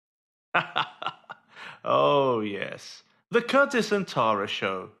Oh, yes. The Curtis and Tara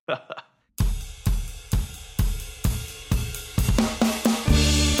Show.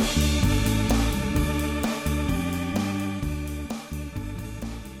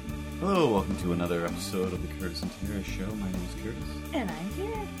 Hello, welcome to another episode of the Curtis and Tara Show. My name is Curtis. And I'm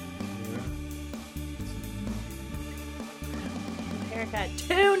here. Haircut.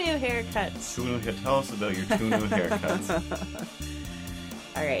 2 new haircuts. Tell us about your 2 new haircuts.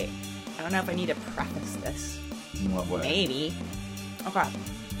 All right. I don't know if I need to preface this. In what way? Maybe. Okay.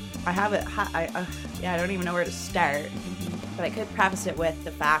 I have it. I don't even know where to start. But I could preface it with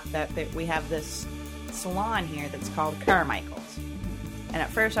the fact that we have this salon here that's called Carmichael's. And at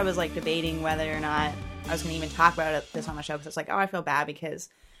first I was like debating whether or not I was going to even talk about this on the show because it's like, oh, I feel bad because,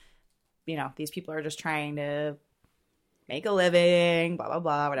 you know, these people are just trying to make a living, blah, blah,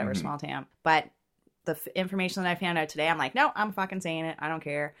 blah, whatever, small town. But the information that I found out today, I'm like, no, I'm fucking saying it. I don't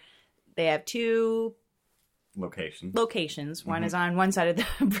care. They have 2 locations. One is on one side of the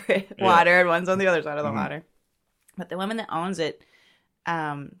water and one's on the other side of the water. But the woman that owns it,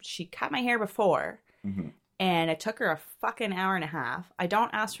 she cut my hair before. And it took her a fucking hour and a half. I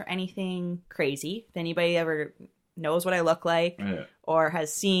don't ask for anything crazy. If anybody ever knows what I look like or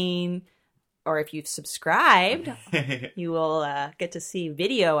has seen, or if you've subscribed, you will get to see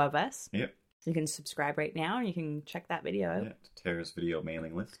video of us. Yep. So you can subscribe right now and you can check that video out. Yeah, to Tara's video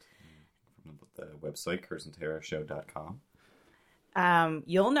mailing list from the website, CnTShow176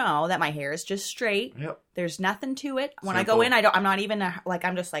 You'll know that my hair is just straight. Yep. There's nothing to it. When Simple. I go in, I'm not even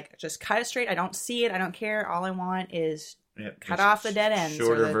I'm just cut it straight. I don't see it. I don't care. All I want is cut off the dead ends.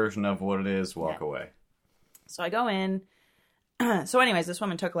 Shorter version of what it is, walk away. So I go in. So anyways, this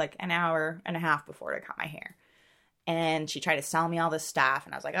woman took like an hour and a half before to cut my hair. And she tried to sell me all this stuff.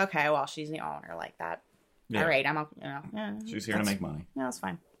 And I was like, okay, well, she's the owner like that. Yeah. All right. She's here to make money. Yeah, that's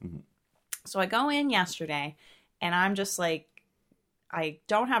fine. So I go in yesterday and I'm just like, I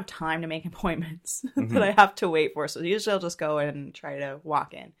don't have time to make appointments that I have to wait for. So usually I'll just go in and try to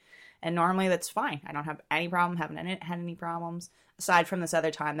walk in. And normally that's fine. I don't have any problem, haven't had any problems. Aside from this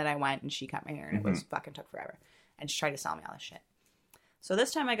other time that I went and she cut my hair and it was fucking took forever. And she tried to sell me all this shit. So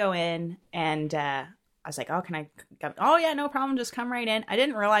this time I go in and I was like, oh, can I come? Oh yeah, no problem. Just come right in. I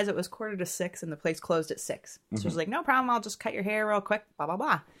didn't realize it was 5:45 and the place closed at 6. So she's like, no problem. I'll just cut your hair real quick, blah, blah,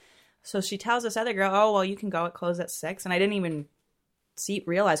 blah. So she tells this other girl, oh, well, you can go. It closed at 6. And I didn't even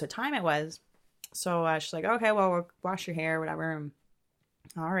realize what time it was. So she's like, okay, well, we'll wash your hair, whatever.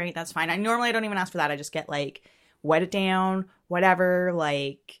 All right, that's fine. I don't even ask for that. I just get like wet it down, whatever,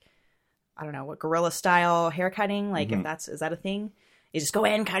 like, I don't know, what gorilla style hair cutting. Like is that a thing? You just go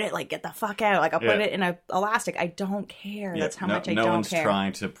in, cut it, like get the fuck out. Like I'll put it in a elastic. I don't care. That's how much I don't care. No one's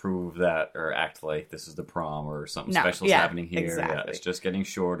trying to prove that or act like this is the prom or something special is happening here. Exactly. Yeah, it's just getting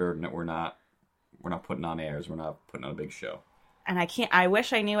shorter. We're not putting on airs. We're not putting on a big show. And I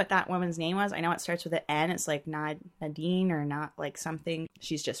wish I knew what that woman's name was. I know it starts with an N. It's like Nadine or not like something.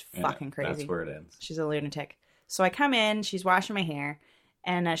 She's just fucking crazy. That's where it ends. She's a lunatic. So I come in, she's washing my hair,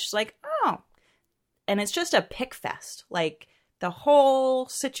 and she's like, oh. And it's just a pick fest. Like the whole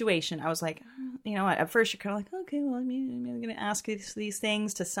situation. I was like, you know what? At first you're kind of like, okay, well, I'm going to ask these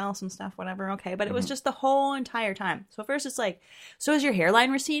things to sell some stuff, whatever. Okay. But it was just the whole entire time. So first it's like, so is your hairline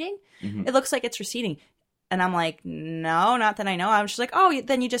receding? It looks like it's receding. And I'm like, no, not that I know. I'm just like, oh,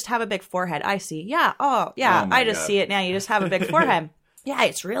 then you just have a big forehead. I see. Yeah. Oh, yeah. I just see it now. You just have a big forehead. Yeah.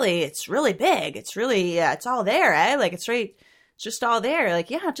 It's really big. It's really, it's all there, eh? Like it's right. It's just all there.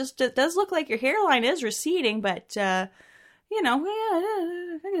 Like, yeah, it does look like your hairline is receding, but, you know,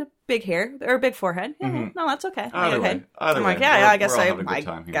 yeah, big hair or big forehead. Yeah, no, that's okay. Either way. I'm like, yeah, I guess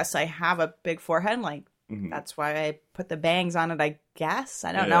I have a big forehead. Like, that's why I put the bangs on it, I guess.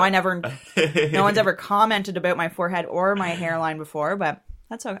 I don't know. No one's ever commented about my forehead or my hairline before, but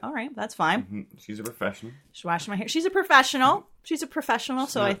that's okay. All right, that's fine. She's a professional. She's washing my hair. She's a professional.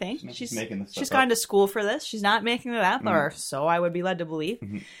 So I think she's gone to school for this. She's not making it up, or so I would be led to believe.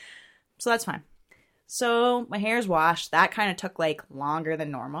 So that's fine. So my hair's washed. That kind of took like longer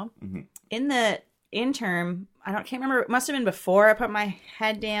than normal. In the interim, can't remember. It must have been before I put my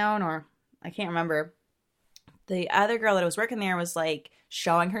head down, or I can't remember. The other girl that was working there was like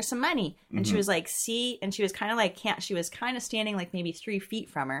showing her some money, and she was like, see, and she was kind of like, she was kind of standing like maybe 3 feet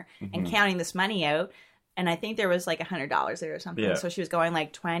from her and counting this money out. And I think there was like $100 there or something. Yeah. So she was going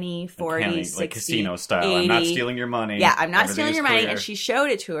like 20, 40, counting, 60, like casino style. 80. I'm not stealing your money. Yeah, I'm not stealing your money. And she showed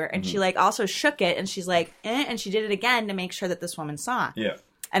it to her, and she like also shook it, and she's like, and she did it again to make sure that this woman saw. Yeah.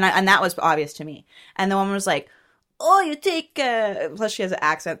 And that was obvious to me. And the woman was like, oh, you take, plus she has an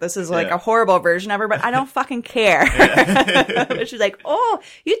accent. This is like a horrible version of her, but I don't fucking care. She's like, oh,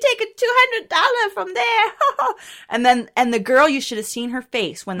 you take a $200 from there. And the girl, you should have seen her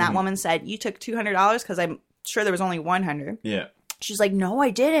face when that woman said, you took $200, because I'm sure there was only 100. Yeah. She's like, no, I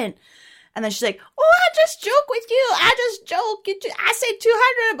didn't. And then she's like, oh, I just joke with you. I just joke. I say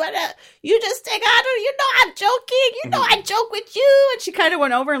 200, but you just take 100. You know I'm joking. You know I joke with you. And she kind of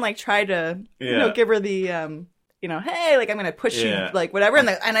went over and like tried to, give her the, hey, like I'm going to push you, like whatever. And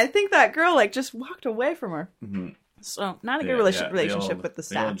I think that girl like just walked away from her. Mm-hmm. So not a good relationship with the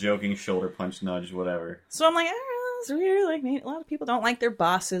staff. The old joking shoulder punch, nudge, whatever. So I'm like, it's weird. Like maybe a lot of people don't like their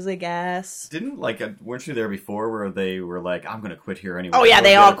bosses, I guess. Weren't you there before where they were like, I'm going to quit here anyway? Oh yeah,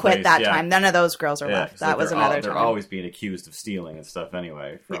 they all quit that time. None of those girls are left. That was another time. They're always being accused of stealing and stuff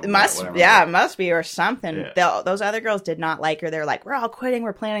anyway. It must be or something. Yeah. Those other girls did not like her. They're like, we're all quitting.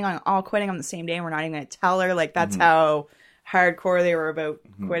 We're planning on all quitting on the same day. And we're not even going to tell her. Like that's how hardcore they were about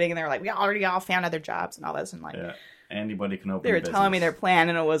quitting. And they were like, we already all found other jobs and all this. And like. Yeah. Anybody can open. They were telling me their plan,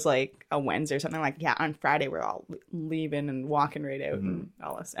 and it was like a Wednesday or something. Like, yeah, on Friday we're all leaving and walking right out and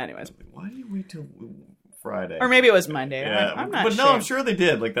all this. Anyways, why do you wait till Friday? Or maybe it was Monday. Yeah, I'm not but sure. No, I'm sure they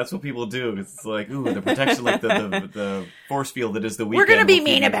did. Like that's what people do. It's like, ooh, the protection, like the force field that is the weekend. We're gonna be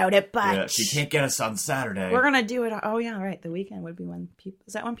mean about it, but she can't get us on Saturday. We're gonna do it. Oh yeah, right. The weekend would be when people.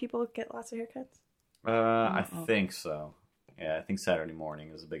 Is that when people get lots of haircuts? I think so. Yeah, I think Saturday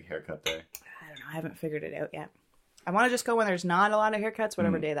morning is a big haircut day. I don't know. I haven't figured it out yet. I want to just go when there's not a lot of haircuts,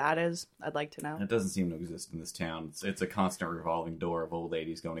 whatever day that is. I'd like to know. It doesn't seem to exist in this town. It's a constant revolving door of old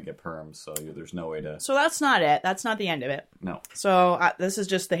ladies going to get perms, so there's no way to... So that's not it. That's not the end of it. No. So this is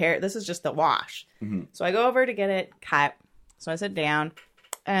just the hair. This is just the wash. Mm-hmm. So I go over to get it cut. So I sit down,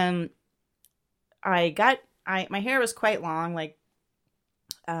 and my hair was quite long, like,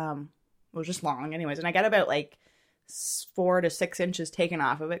 well, just long anyways. And I got about like 4 to 6 inches taken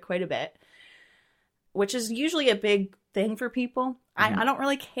off of it, quite a bit. Which is usually a big thing for people. I don't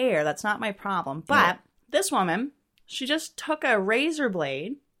really care. That's not my problem. But this woman, she just took a razor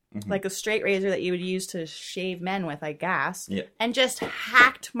blade, like a straight razor that you would use to shave men with, I guess, and just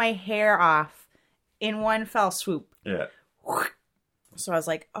hacked my hair off in one fell swoop. Yeah. So I was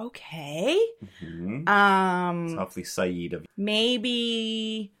like, okay. It's awfully Saeed of...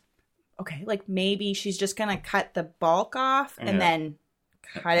 Maybe she's just going to cut the bulk off and then...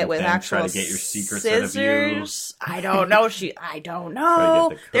 cut it with actual try to get your secrets scissors. Out of you. I don't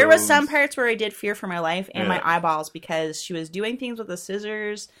know. There was some parts where I did fear for my life and my eyeballs because she was doing things with the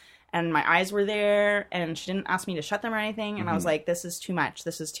scissors and my eyes were there and she didn't ask me to shut them or anything. And I was like, this is too much.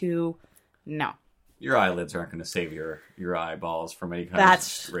 This is too... No. Your eyelids aren't going to save your eyeballs from any kind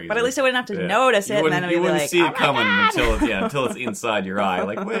of razor. But at least I wouldn't have to notice it. And then you wouldn't like, see it coming until it's inside your eye.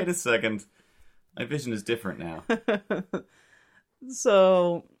 Like, wait a second. My vision is different now.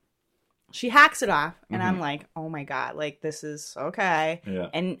 So she hacks it off and I'm like, oh my God, like this is okay. Yeah.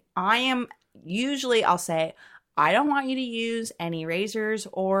 And I'll say, I don't want you to use any razors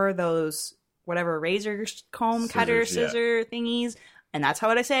or those whatever razor comb cutter scissor thingies. And that's how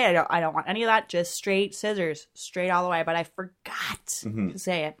I say it. I don't want any of that. Just straight scissors, straight all the way. But I forgot to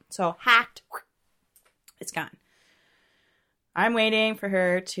say it. So hacked. It's gone. I'm waiting for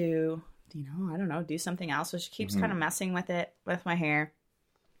her to... I don't know, do something else. So she keeps kind of messing with it, with my hair.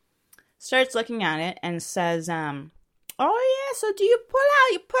 Starts looking at it and says, oh yeah, so do you pull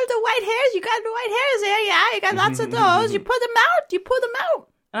the white hairs? You got the white hairs there, yeah, you got lots of those. You pull them out.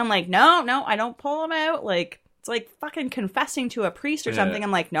 And I'm like, no, I don't pull them out. Like, it's like fucking confessing to a priest or something.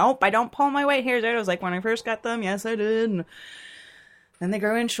 I'm like, nope, I don't pull my white hairs out. I was like, when I first got them, yes, I did. And then they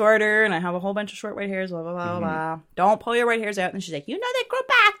grow in shorter, and I have a whole bunch of short white hairs, blah, blah, blah, blah. Don't pull your white hairs out. And she's like, they grow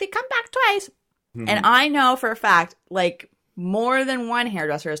back. They come back twice. And I know for a fact, like, more than one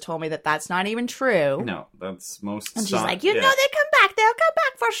hairdresser has told me that that's not even true. No, that's most... And she's like, they come back. They'll come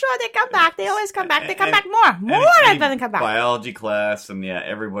back for sure. They come back. They always come back. They come back more than come back. Biology class, and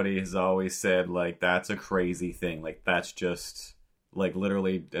everybody has always said, like, that's a crazy thing. Like, that's just, like,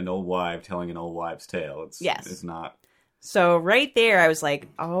 literally an old wife telling an old wives' tale. It's not... So right there, I was like,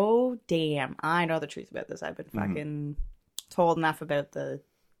 oh, damn. I know the truth about this. I've been fucking told enough about the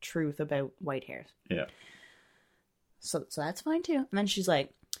truth about white hairs. Yeah. So that's fine, too. And then she's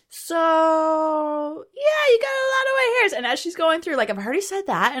like, so, yeah, you got a lot of white hairs. And as she's going through, like, I've already said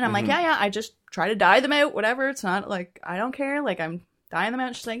that. And I'm like, yeah, I just try to dye them out, whatever. It's not, like, I don't care. Like, I'm dyeing them out.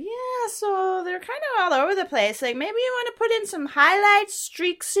 And she's like, yeah, so they're kind of all over the place. Like, maybe you want to put in some highlights,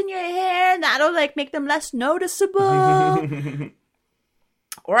 streaks in your hair. And that'll, like, make them less noticeable.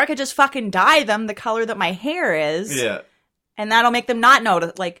 Or I could just fucking dye them the color that my hair is. Yeah. And that'll make them not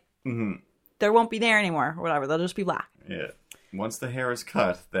notice. Like, there won't be there anymore or whatever. They'll just be black. Yeah. Once the hair is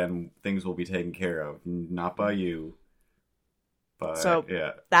cut, then things will be taken care of. Not by you. But, so,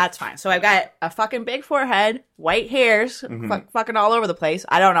 yeah. That's fine. So I've got a fucking big forehead, white hairs, fucking all over the place.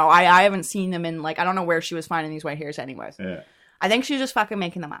 I don't know. I haven't seen them in, like, I don't know where she was finding these white hairs anyways. Yeah. I think she's just fucking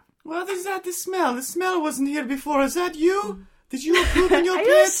making them up. What is that? The smell. The smell wasn't here before. Is that you? Did you poop in your Are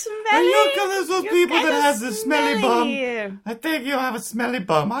pants? you Are you smelly? one of those You're people kinda that has the smelly bum? smelly. I think you have a smelly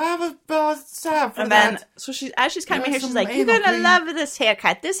bum. I have a salve for And that. then, so as she's cutting my hair, Some she's like, "You're anal gonna cream." love this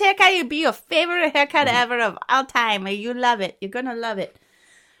haircut. This haircut would be your favorite haircut ever of all time. You love it. You're gonna love it."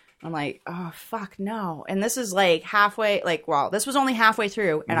 I'm like, "Oh fuck no!" And this is like halfway. Like, well, this was only halfway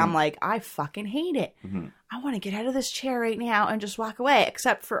through, and I'm like, "I fucking hate it. I want to get out of this chair right now and just walk away."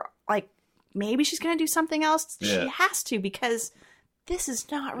 Except for like, maybe she's gonna do something else. Yeah. She has to because this is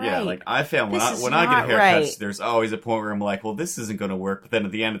not right. Yeah, like I found when I not get haircuts, right. there's always a point where I'm like, well, this isn't going to work. But then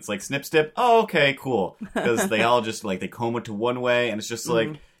at the end, it's like snip, snip. Oh, okay, cool. Because they all just like they comb it to one way, and it's just like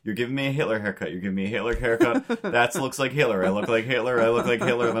you're giving me a Hitler haircut. You're giving me a Hitler haircut. That looks like Hitler. I look like Hitler. I look like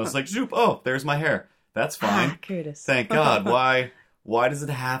Hitler. And I was like, zoop. Oh, there's my hair. That's fine. Curtis. Thank God. Why does it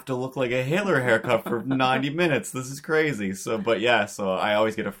have to look like a Hitler haircut for 90 minutes? This is crazy. So I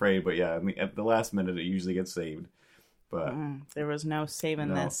always get afraid. But yeah, at the last minute, it usually gets saved. But there was no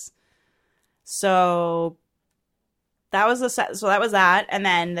saving this. So that was that. And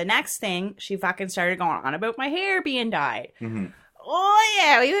then the next thing, she fucking started going on about my hair being dyed. Oh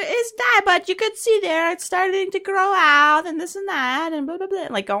yeah, it's dyed, but you could see there it's starting to grow out and this and that and blah blah blah,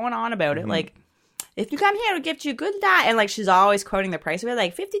 like going on about it. Like, if you come here, we'll give you a good dye. And like she's always quoting the price of it,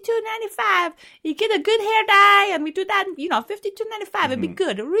 like $52.95. You get a good hair dye, and we do that, $52.95. It'd be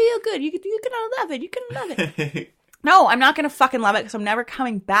good, real good. You're gonna love it. You're gonna love it. No, I'm not going to fucking love it because I'm never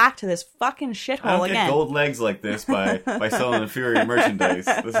coming back to this fucking shithole I don't again. get gold legs like this by selling inferior merchandise.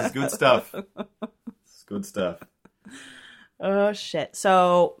 This is good stuff. It's good stuff. Oh, shit.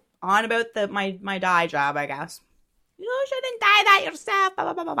 So, on about my dye job, I guess. You shouldn't dye that yourself, blah,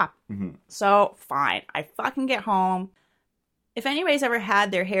 blah, blah, blah, blah. So, fine. I fucking get home. If anybody's ever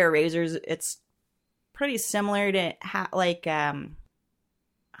had their hair razors, it's pretty similar to, I don't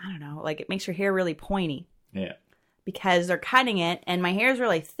know, like it makes your hair really pointy. Yeah. Because they're cutting it, and my hair is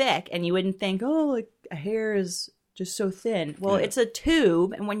really thick, and you wouldn't think, oh, like a hair is just so thin. Well, it's a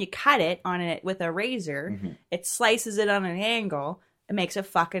tube, and when you cut it on it with a razor, it slices it on an angle and makes a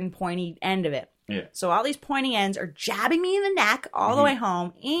fucking pointy end of it. Yeah. So all these pointy ends are jabbing me in the neck all the way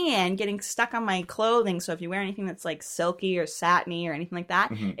home and getting stuck on my clothing. So if you wear anything that's like silky or satiny or anything like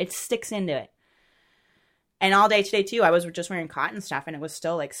that, it sticks into it. And all day today, too, I was just wearing cotton stuff, and it was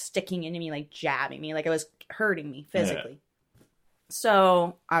still, like, sticking into me, like, jabbing me. Like, it was hurting me physically. Yeah.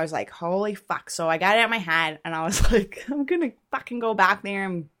 So I was like, holy fuck. So I got it out of my head, and I was like, I'm going to fucking go back there.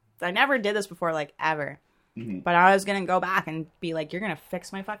 And I never did this before, like, ever. But I was going to go back and be like, you're going to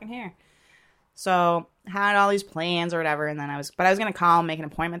fix my fucking hair. So had all these plans or whatever, and then I was going to call and make an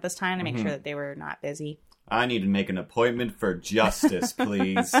appointment this time to make sure that they were not busy. I need to make an appointment for justice,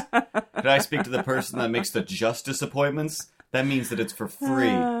 please. Could I speak to the person that makes the justice appointments? That means that it's for free.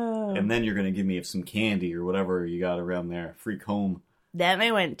 And then you're going to give me some candy or whatever you got around there. Free comb. Then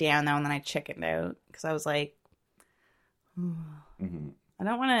I went down, though, and then I chickened out. Because I was like, I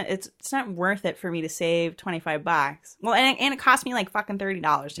don't want to, it's not worth it for me to save $25. Well, and it cost me like fucking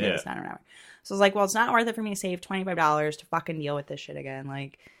 $30 to get this done or whatever. So I was like, well, it's not worth it for me to save $25 to fucking deal with this shit again.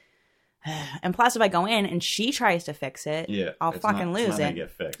 Like, and plus, if I go in and she tries to fix it, I'll fucking lose it. It's not gonna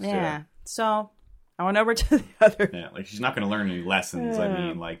get fixed. Yeah. So I went over to the other. Yeah, like she's not going to learn any lessons. I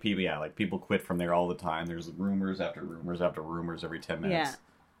mean, like people quit from there all the time. There's rumors after rumors after rumors every 10 minutes. Yeah.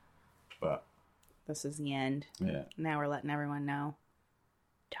 But this is the end. Yeah. Now we're letting everyone know.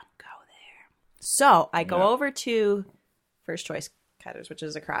 Don't go there. So I go over to First Choice Cutters, which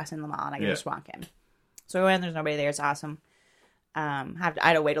is across in the mall, and I can just walk in. So I go in. There's nobody there. It's awesome. I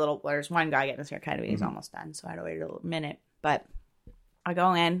had to wait a little. There's one guy getting his hair cut. He's almost done, so I had to wait a little minute. But I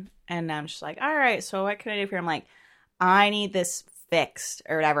go in, and she's like, "All right, so what can I do for you?" I'm like, "I need this fixed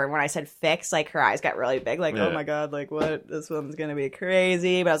or whatever." When I said fixed, like her eyes got really big, like, "Oh my god, like what? This one's gonna be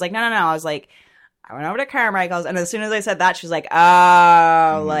crazy." But I was like, "No." I was like, I went over to Carmichael's, and as soon as I said that, she was like,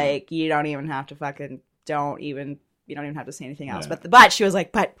 "Oh, like you don't even have to you don't even have to say anything else." But she was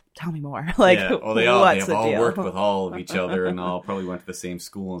like, "But tell me more." Like, they have all worked with all of each other, and all probably went to the same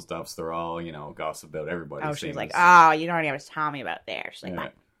school and stuff. So they're all, gossip about everybody. Oh, she was like, "Oh, you don't even have to tell me about there." She's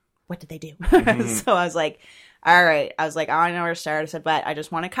like, what did they do? So I was like, all right. I was like, I know where to start. I said, but I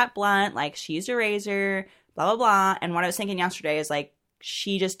just want to cut blunt. Like, she used a razor, blah, blah, blah. And what I was thinking yesterday is like,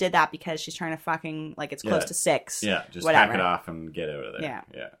 she just did that because she's trying to fucking, like, it's close to 6. Yeah, just whatever. hack it off and get out of there.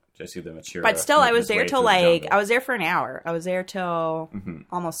 Yeah. Just see the mature. But still, I was there till I I was there for an hour. I was there till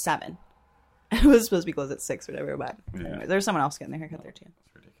almost 7. It was supposed to be closed at 6 or whatever, but anyway, there's someone else getting their haircut there too.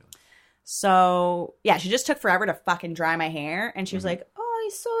 That's ridiculous. So yeah, she just took forever to fucking dry my hair, and she was like, "Oh,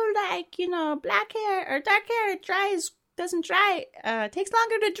 it's so like black hair or dark hair. It doesn't dry. Takes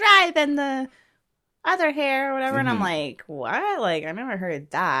longer to dry than the other hair or whatever." And I'm like, "What? Like I never heard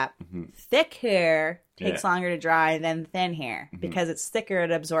that. Thick hair takes longer to dry than thin hair because it's thicker.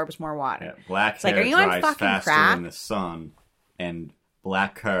 It absorbs more water. Yeah, black hair like, are you dries faster crack? in the sun, and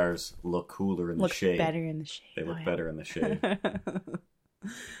black cars look cooler in the shade. Look better in the shade. They look better in the shade."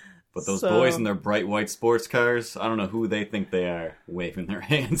 But those boys in their bright white sports cars, I don't know who they think they are, waving their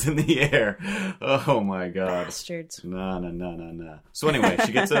hands in the air. Oh my god. Bastards. No. So anyway,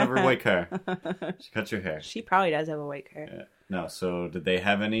 she gets out of her white car. She cuts your hair. She probably does have a white car. Yeah. No, so did they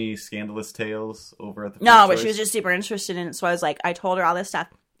have any scandalous tales over at the No, First but Choice? she was just super interested in it, so I was like, I told her all this stuff.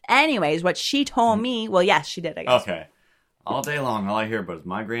 Anyways, what she told me, well, yes, she did, I guess. Okay. All day long, all I hear about is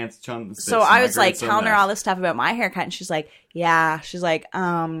my grandson. So I was like telling her all this stuff about my haircut, and she's like, yeah. She's like,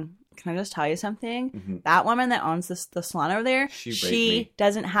 can I just tell you something? That woman that owns the salon over there, she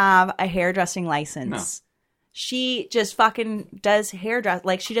doesn't have a hairdressing license. No. She just fucking does hairdress.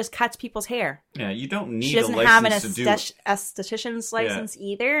 Like, she just cuts people's hair. Yeah, you don't need she doesn't a license have an to do esthetician's license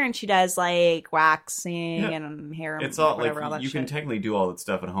either, and she does like waxing and hair. It's all whatever, like all that you shit. can technically do all that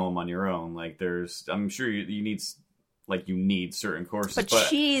stuff at home on your own. Like, I'm sure you need. Like, you need certain courses, but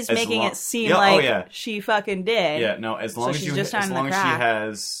she's making it seem she fucking did. Yeah, no. As long as she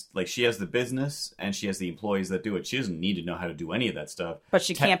has the business and she has the employees that do it, she doesn't need to know how to do any of that stuff. But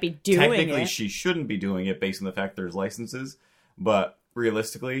she can't be doing it. Technically, she shouldn't be doing it based on the fact there's licenses. But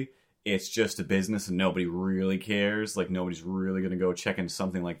realistically, it's just a business and nobody really cares. Like, nobody's really going to go checking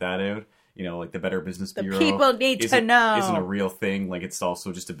something like that out. Like the Better Business Bureau. The people need to know. Isn't a real thing. Like, it's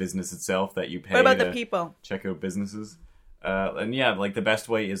also just a business itself that you pay. What about the people? Check out businesses. And yeah, like the best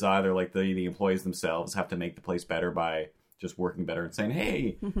way is either like the employees themselves have to make the place better by just working better and saying,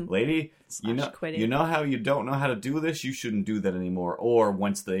 "Hey, lady, you know how you don't know how to do this? You shouldn't do that anymore." Or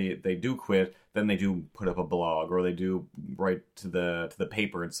once they do quit, then they do put up a blog or they do write to the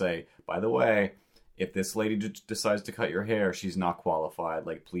paper and say, "By the way, if this lady decides to cut your hair, she's not qualified.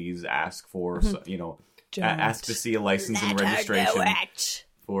 Like, please ask for ask to see a license and registration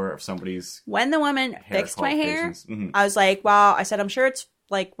for somebody's." When the woman fixed my hair, I was like, "Well," I said, "I'm sure it's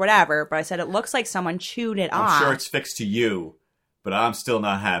like whatever," but I said, "It looks like someone chewed it off." I'm sure it's fixed to you, but I'm still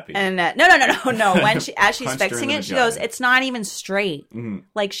not happy. And no. When as she's fixing it, she goes, "It's not even straight."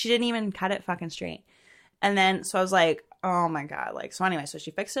 Like, she didn't even cut it fucking straight. And then so I was like, oh my god. Like, so anyway, so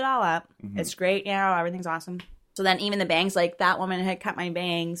she fixed it all up. It's great now. Everything's awesome. So then even the bangs, like, that woman had cut my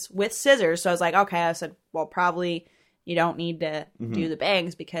bangs with scissors. So I was like, okay. I said, well, probably you don't need to do the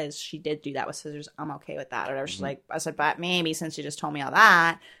bangs because she did do that with scissors. I'm okay with that or whatever. She's like, I said, but maybe since you just told me all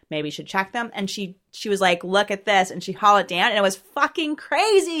that, maybe you should check them. And she was like, look at this. And she hauled it down and it was fucking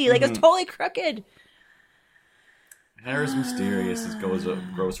crazy. Like, it was totally crooked. Hair is mysterious. It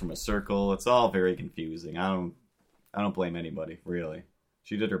grows from a circle. It's all very confusing. I don't blame anybody, really.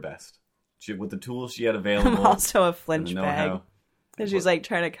 She did her best. With the tools she had available. I'm also a flinch bag. Because she's like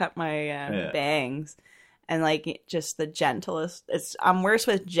trying to cut my bangs. And like, just the gentlest. I'm worse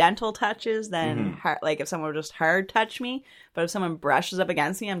with gentle touches than hard, like if someone would just hard touch me. But if someone brushes up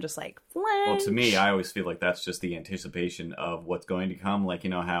against me, I'm just like, flinch. Well, to me, I always feel like that's just the anticipation of what's going to come. Like,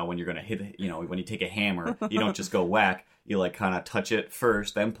 how when you're going to hit, when you take a hammer, you don't just go whack. You like kind of touch it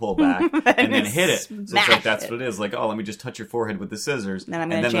first, then pull back, and then hit it. So it's like that's what it is. Like, oh, let me just touch your forehead with the scissors, then I'm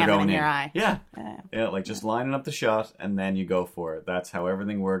going to jam it in your eye. Yeah, like just lining up the shot, and then you go for it. That's how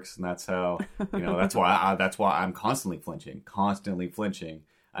everything works, and that's how that's why I'm constantly flinching.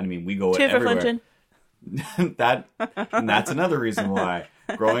 I mean, we go everywhere. And that's another reason why.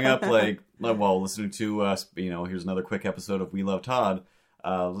 Growing up, listening to here's another quick episode of We Love Todd.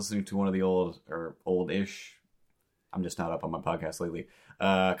 Listening to one of the old-ish. I'm just not up on my podcast lately.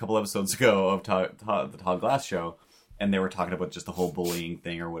 A couple episodes ago of the Todd Glass Show, and they were talking about just the whole bullying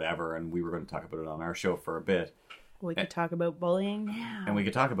thing or whatever, and we were going to talk about it on our show for a bit. We could talk about bullying now. And we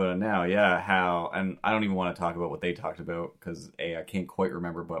could talk about it now, yeah. How, and I don't even want to talk about what they talked about, because I can't quite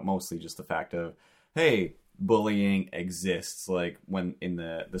remember, but mostly just the fact of, hey, bullying exists, like, when in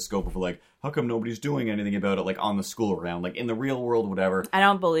the scope of, like, how come nobody's doing anything about it, like, on the school ground, like, in the real world, whatever. I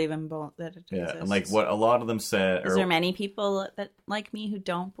don't believe in that it exists. And, like, what a lot of them said... Is there many people that, like me, who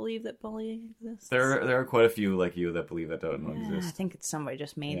don't believe that bullying exists? There are quite a few like you that believe that don't exist. I think somebody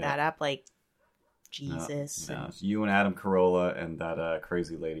just made that up, like, Jesus. No, it's you and Adam Carolla and that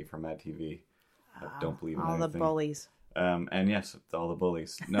crazy lady from Mad TV that don't believe in anything. All the bullies. And yes, all the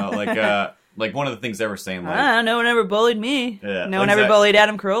bullies. No, like one of the things they were saying, like, no one ever bullied me. Yeah, no one ever bullied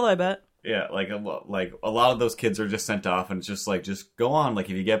Adam Carolla, I bet. Yeah, like a lot of those kids are just sent off, and it's just like, just go on. Like,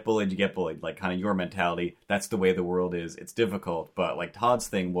 if you get bullied, you get bullied. Like, kind of your mentality. That's the way the world is. It's difficult, but like Todd's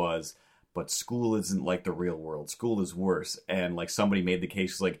thing was, but school isn't like the real world. School is worse. And like somebody made the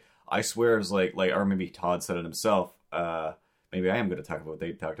case, like, I swear, it's like, or maybe Todd said it himself. Maybe I am going to talk about what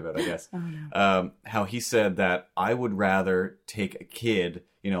they talked about, I guess. Oh, no. How he said that I would rather take a kid,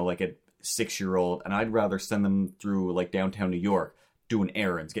 like a 6-year-old, and I'd rather send them through like downtown New York, doing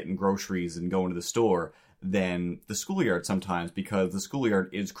errands, getting groceries, and going to the store than the schoolyard sometimes, because the schoolyard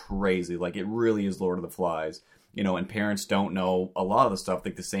is crazy. Like, it really is Lord of the Flies. And parents don't know a lot of the stuff,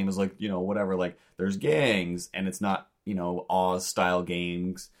 like the same as like, whatever, like there's gangs, and it's not, Oz style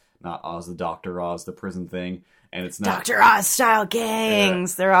gangs, not Oz the Dr. Oz, the prison thing. And it's not Dr. Oz style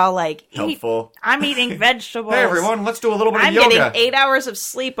gangs. They're all like, helpful. I'm eating vegetables. Hey everyone, let's do a little bit of yoga. I'm getting 8 hours of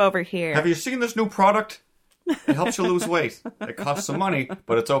sleep over here. Have you seen this new product? It helps you lose weight. It costs some money,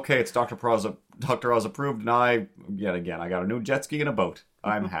 but it's okay. It's Dr. Oz approved, and I got a new jet ski and a boat.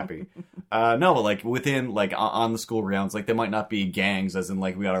 I'm happy. No, but like within, like on the school grounds, like there might not be gangs, as in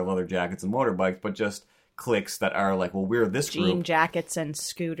like we got our leather jackets and motorbikes, but just cliques that are like, well, we're this group. Jean jackets and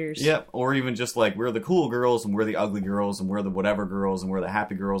scooters. Yep, or even just like, we're the cool girls, and we're the ugly girls, and we're the whatever girls, and we're the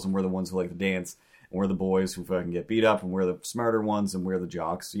happy girls, and we're the ones who like to dance. And we're the boys who fucking get beat up, and we're the smarter ones, and we're the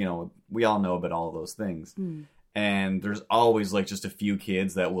jocks. We all know about all of those things. And there's always like just a few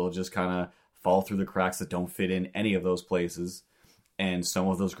kids that will just kind of fall through the cracks that don't fit in any of those places. And some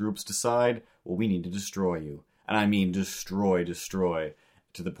of those groups decide, well, we need to destroy you. And I mean destroy,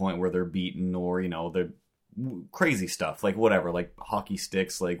 to the point where they're beaten, or, they're crazy stuff, like whatever, like hockey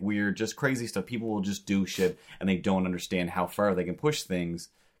sticks, like weird, just crazy stuff. People will just do shit, and they don't understand how far they can push things.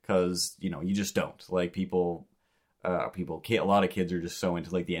 Because, you just don't. Like, a lot of kids are just so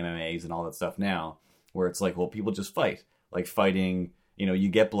into, like, the MMAs and all that stuff now, where it's like, well, people just fight. Like, fighting, you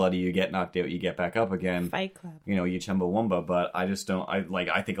get bloody, you get knocked out, you get back up again. Fight Club. You Chumbawamba, but I just don't,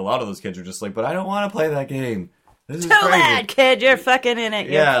 I think a lot of those kids are just like, but I don't want to play that game. This is too crazy. bad, kid, you're fucking in it.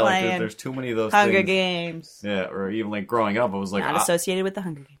 You're like, playing there's too many of those Hunger things. Games. Yeah, or even, like, growing up, I was like... Not associated with the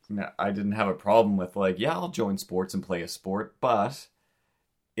Hunger Games. I didn't have a problem with, like, yeah, I'll join sports and play a sport, but...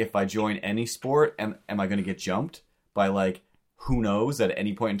 if I join any sport, am I going to get jumped by, like, who knows at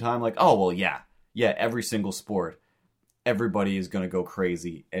any point in time? Like, oh, well, yeah, every single sport, everybody is going to go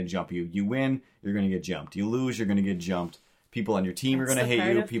crazy and jump you. You win, you're going to get jumped. You lose, you're going to get jumped. People on your team are going to hate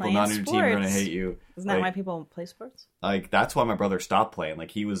you. People not on your team are going to hate you. Isn't that why people play sports? Like, that's why my brother stopped playing.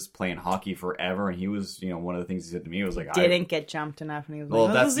 Like, he was playing hockey forever, and he was, one of the things he said to me was like, didn't get jumped enough, and he was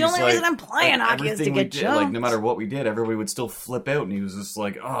like, this is the only reason I'm playing hockey is to get jumped. Like, no matter what we did, everybody would still flip out, and he was just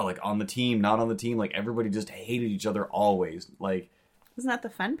like, oh, like, on the team, not on the team. Like, everybody just hated each other always. Like... isn't that the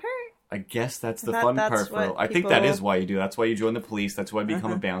fun part? I guess that's the fun part. I think that is why you do. That's why you join the police. That's why you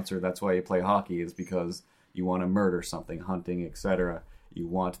become a bouncer. That's why you play hockey, is because... you want to murder something, hunting, etc. You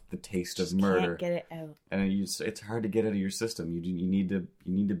want the taste of murder. Can't get it out. And it's hard to get out of your system. You need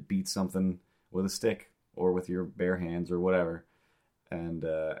to beat something with a stick or with your bare hands or whatever. And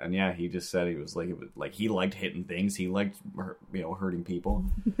yeah, he just said he liked hitting things. He liked hurting people.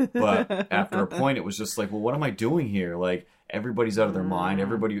 But after a point, it was just like, well, what am I doing here? Like, everybody's out of their mind.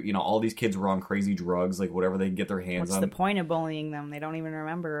 Everybody, all these kids were on crazy drugs, like whatever they can get their hands on. What's the point of bullying them? They don't even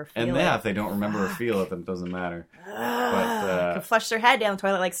remember or feel it. And yeah, if they don't remember or feel it, then it doesn't matter. But could flush their head down the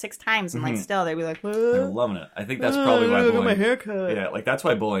toilet like 6 times, and like still they'd be like, I'm loving it. I think that's probably why bullying. My haircut. Yeah, like that's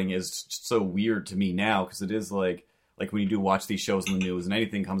why bullying is so weird to me now, because it is like when you do watch these shows in the news and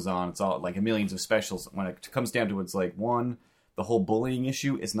anything comes on, it's all like millions of specials. When it comes down to it, it's like, one, the whole bullying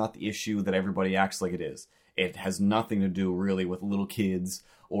issue is not the issue that everybody acts like it is. It has nothing to do really with little kids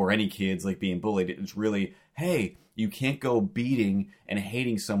or any kids like being bullied. It's really, hey, you can't go beating and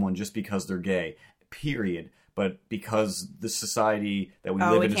hating someone just because they're gay, period. But because the society that we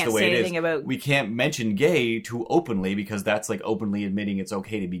live in is the way it is, we can't mention gay too openly, because that's like openly admitting it's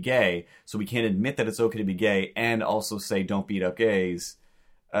okay to be gay. So we can't admit that it's okay to be gay and also say don't beat up gays,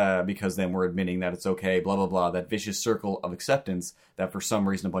 because then we're admitting that it's okay, blah, blah, blah. That vicious circle of acceptance that for some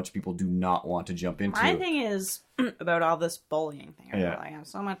reason a bunch of people do not want to jump into. My thing is about all this bullying thing. I have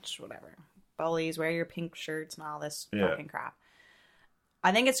so much, whatever. Bullies, wear your pink shirts and all this fucking crap.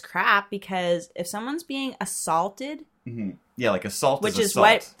 I think it's crap because if someone's being assaulted, yeah, like assault is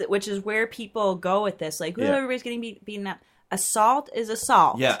assault. Which is where people go with this. Like, everybody's getting beaten up. Assault is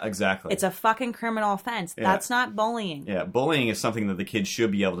assault. Yeah, exactly. It's a fucking criminal offense. Yeah. That's not bullying. Yeah, bullying is something that the kids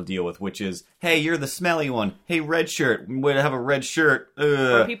should be able to deal with, which is, hey, you're the smelly one. Hey, red shirt. Would have a red shirt.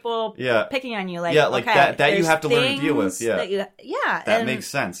 Or people picking on you. Like, yeah, like okay, that you have to learn to deal with. Yeah. That makes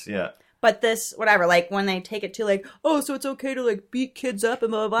sense. Yeah. But this, whatever, like when they take it to like, oh, so it's okay to like beat kids up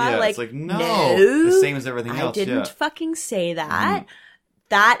and blah, blah, blah. Yeah, like, it's like, no. The same as everything else. I didn't fucking say that.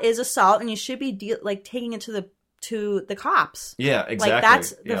 That is assault, and you should be taking it to the cops. Yeah, exactly. Like,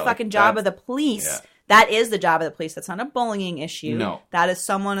 that's the fucking job of the police. Yeah. That is the job of the police. That's not a bullying issue. No. That is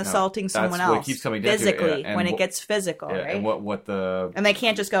someone assaulting someone else. What it keeps coming down physically, to, when it gets physical, right? And And they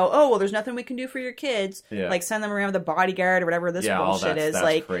can't just go, oh, well, there's nothing we can do for your kids. Yeah. Like, send them around with a bodyguard or whatever this bullshit is. That's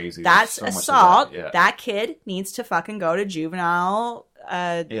like, crazy. That's so assault. That. That kid needs to fucking go to juvenile...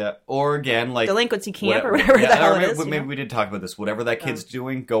 or again, like delinquency camp or whatever the hell it is. Maybe we did talk about this. Whatever that kid's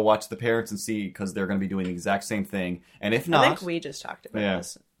doing, go watch the parents and see, because they're going to be doing the exact same thing. And if not, I think we just talked about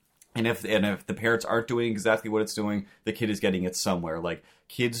this. And if the parents aren't doing exactly what it's doing, the kid is getting it somewhere. Like,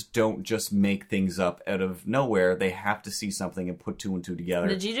 kids don't just make things up out of nowhere. They have to see something and put two and two together.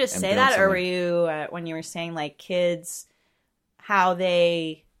 Did you just say that, or were you when you were saying like kids, how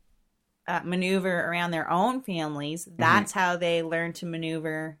they maneuver around their own families? That's how they learn to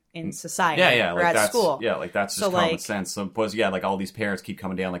maneuver in society. Yeah, or like at school. Yeah, like that's just common sense. So, like all these parents keep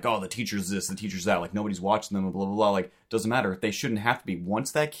coming down, like, oh, the teacher's this, the teacher's that. Like, nobody's watching them, and blah blah blah. Like, doesn't matter. They shouldn't have to be.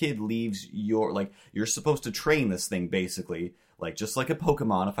 Once that kid leaves you're supposed to train this thing basically. Like, just like a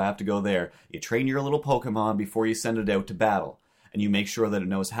Pokemon, if I have to go there, you train your little Pokemon before you send it out to battle. And you make sure that it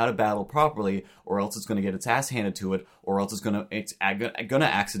knows how to battle properly, or else it's going to get its ass handed to it, or else it's going to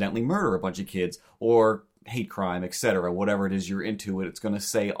accidentally murder a bunch of kids, or hate crime, etc. Whatever it is you're into, it's going to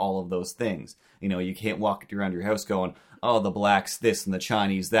say all of those things. You know, you can't walk around your house going, oh, the blacks this and the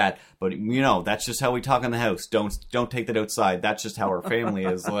Chinese that. But, you know, that's just how we talk in the house. Don't take that outside. That's just how our family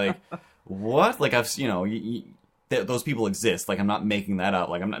is. Like, what? Like, those people exist. Like, I'm not making that up.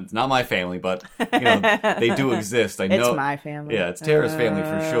 Like, it's not my family, but, you know, they do exist. I know. It's my family. Yeah, it's Tara's family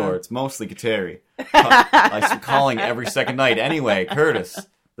for sure. It's mostly Kateri. I'm calling every second night. Anyway, Curtis,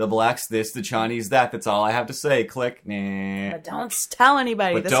 the blacks this, the Chinese that. That's all I have to say. Click. Nah. But don't tell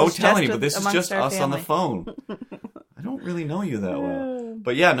anybody. This is just us on the phone. I don't really know you that well.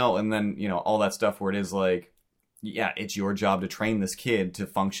 But yeah, no, and then, you know, all that stuff where it is like, yeah, it's your job to train this kid to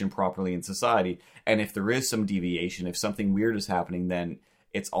function properly in society. And if there is some deviation, if something weird is happening, then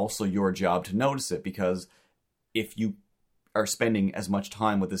it's also your job to notice it. Because if you are spending as much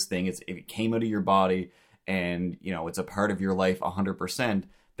time with this thing, if it came out of your body and, you know, it's a part of your life 100%,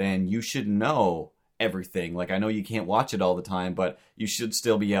 then you should know everything. Like, I know you can't watch it all the time, but you should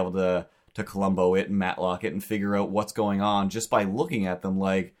still be able to Columbo it and Matlock it and figure out what's going on just by looking at them.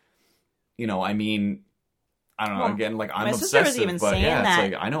 Like, you know, I mean... I don't know, again, like, I'm obsessive, but yeah,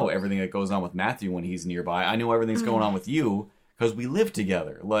 it's like, I know everything that goes on with Matthew when he's nearby. I know everything's going on with you, because we live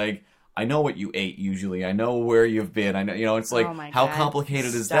together. Like, I know what you ate, usually. I know where you've been. I know, you know, it's like, how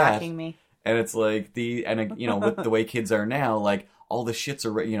complicated is that? Me. And it's like, you know, with the way kids are now, like, all the shits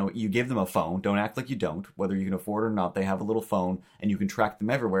are, you know, you give them a phone. Don't act like you don't. Whether you can afford it or not, they have a little phone, and you can track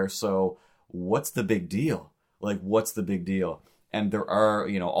them everywhere. So, what's the big deal? Like, what's the big deal? And there are,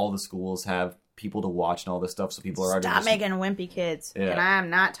 you know, all the schools have people to watch and all this stuff, so people are stop making wimpy kids. Yeah. And I'm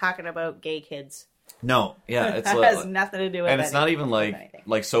not talking about gay kids. No, yeah, it's that has nothing to do with and it's not even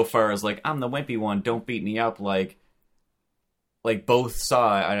like so far as like, I'm the wimpy one, don't beat me up. Like both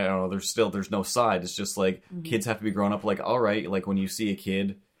side, I don't know, there's no side. It's just like kids have to be grown up. Like, all right, like when you see a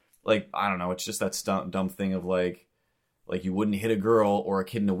kid, like, I don't know, it's just that dumb thing of like you wouldn't hit a girl or a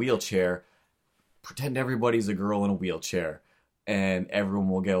kid in a wheelchair. Pretend everybody's a girl in a wheelchair, and everyone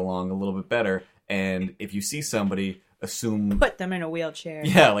will get along a little bit better. And if you see somebody, put them in a wheelchair.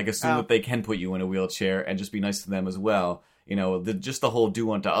 Yeah, like assume that they can put you in a wheelchair, and just be nice to them as well. You know, just the whole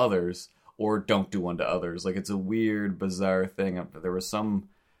do unto others or don't do unto others. Like, it's a weird, bizarre thing. There was some,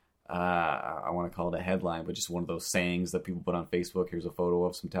 I want to call it a headline, but just one of those sayings that people put on Facebook. Here's a photo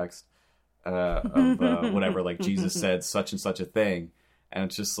of some text of whatever, like Jesus said such and such a thing, and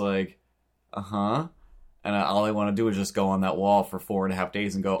it's just like, and all I want to do is just go on that wall for 4.5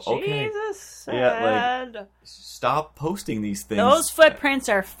 days and go, okay. Jesus said. Yeah, like, stop posting these things. Those footprints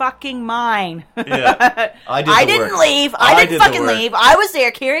are fucking mine. Yeah. I didn't leave. I didn't fucking leave. I was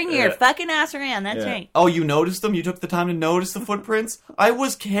there carrying your fucking ass around. That's right. Oh, you noticed them? You took the time to notice the footprints? I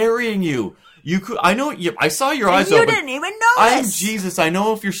was carrying you. You could. I know. I saw your eyes open. You didn't even notice. Jesus. I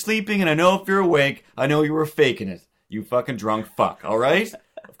know if you're sleeping and I know if you're awake. I know you were faking it. You fucking drunk fuck. All right?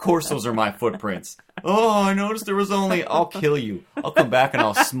 Of course those are my footprints. Oh, I noticed there was only... I'll kill you. I'll come back and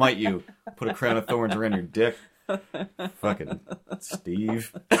I'll smite you. Put a crown of thorns around your dick. Fucking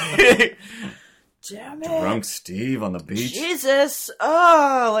Steve. Damn it. Drunk Steve on the beach. Jesus.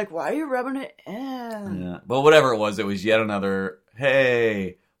 Oh, like, why are you rubbing it in? Yeah. But whatever it was yet another,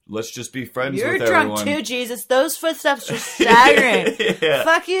 hey, let's just be friends You're with drunk everyone. too, Jesus. Those footsteps are staggering. Yeah.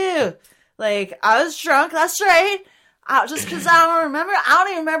 Fuck you. Like, I was drunk. That's right. Just because I don't remember. I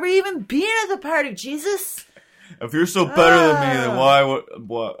don't even remember even being at the party, Jesus. If you're so better than me, then why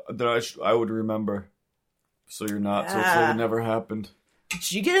I would remember. So you're not. So it's like it never happened.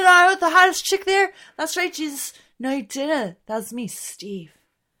 Did you get it on with the hottest chick there? That's right, Jesus. No, you didn't. That was me, Steve.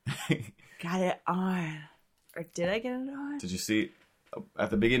 Got it on. Or did I get it on? Did you see at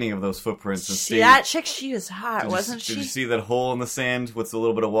the beginning of those footprints? And See, Steve, that chick, she was hot, wasn't she? Did you see that hole in the sand with a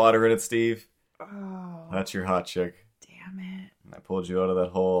little bit of water in it, Steve? Oh, That's your hot chick. damn it. I pulled you out of that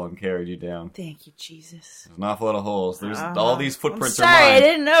hole and carried you down. Thank you, Jesus. There's an awful lot of holes. There's all these footprints I'm sorry, are mine. I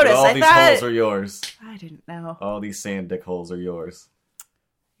didn't notice. But all I these thought holes are yours. I didn't know. All these sand dick holes are yours.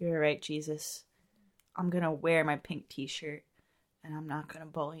 You're right, Jesus. I'm going to wear my pink t-shirt, and I'm not going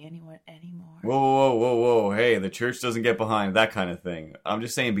to bully anyone anymore. Whoa. Hey, the church doesn't get behind that kind of thing. I'm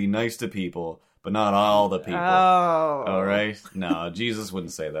just saying be nice to people, but not all the people. Oh. All right? No, Jesus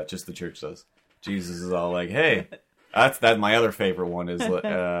wouldn't say that. Just the church does. Jesus is all like, hey. That's my other favorite one is...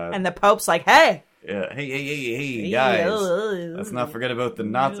 and the Pope's like, hey. Yeah, hey, guys. Let's not forget about the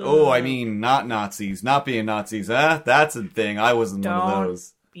Nazis. Oh, I mean, not Nazis. Not being Nazis. That's a thing. I wasn't one of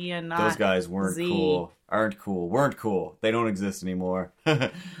those. Be a Those guys weren't cool. Aren't cool. Weren't cool. They don't exist anymore.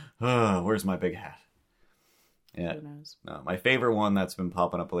 Where's my big hat? Yeah. Who knows? No, my favorite one that's been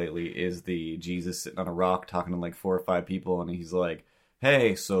popping up lately is the Jesus sitting on a rock talking to like 4 or 5 people, and he's like,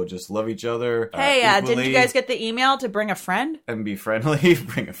 hey, so just love each other. Hey, equally, didn't you guys get the email to bring a friend? and be friendly?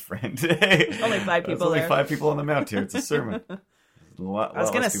 Bring a friend. Hey, Only 5 people only there. 5 people on the mount here. It's a sermon.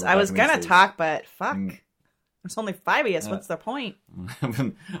 I was gonna talk, but fuck. There's only 5 of us. What's the point?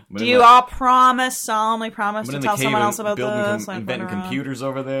 Do you all solemnly promise to tell someone else about this? Inventing computers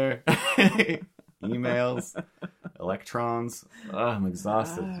over there. Emails. Electrons. I'm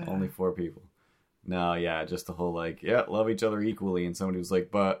exhausted. Only 4 people. No, yeah, just the whole like, yeah, love each other equally. And somebody was like,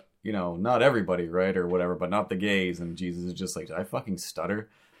 but, you know, not everybody, right? Or whatever, but not the gays. And Jesus is just like, did I fucking stutter?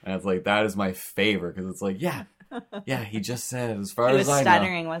 And it's like, that is my favorite. Because it's like, yeah, he just said, as far as I know. He was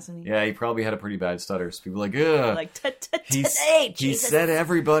stuttering, wasn't he? Yeah, he probably had a pretty bad stutter. So people are like, ugh. Like, today, He said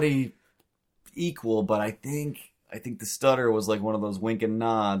everybody equal, but I think the stutter was like one of those wink and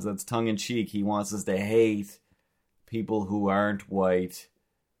nods. That's tongue in cheek. He wants us to hate people who aren't white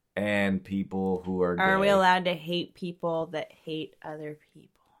and people who are gay. Are we allowed to hate people that hate other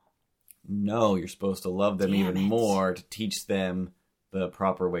people? No, you're supposed to love them Damn even it. more to teach them the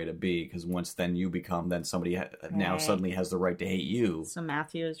proper way to be. Because once then you become, then somebody now suddenly has the right to hate you. So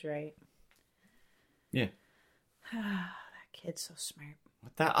Matthew is right. Yeah. That kid's so smart.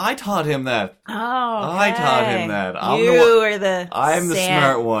 I taught him that. Oh, I taught him that. I'm the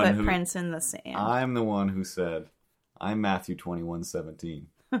smart one. Footprints in the sand. I'm the one who said, I'm Matthew 21:17.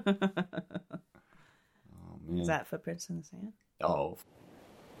 Oh, man. Is that footprints in the sand? Oh.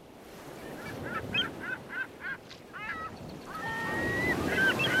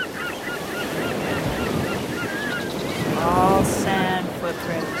 All sand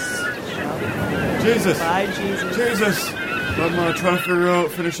footprints. Jesus. Bye, Jesus. Jesus. I'm trying to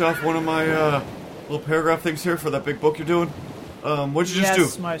finish off one of my little paragraph things here for that big book you're doing. What'd you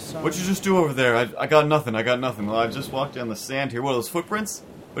just do? My son. What'd you just do over there? I got nothing. Well, I just walked down the sand here. What are those footprints?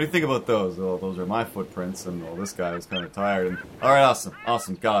 What do you think about those? Well, those are my footprints, and well, this guy was kind of tired. And all right,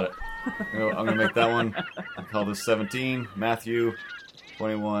 awesome, got it. I'm gonna make that one. I call this 17. Matthew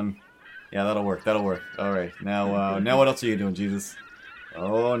 21. Yeah, that'll work. All right, now what else are you doing, Jesus?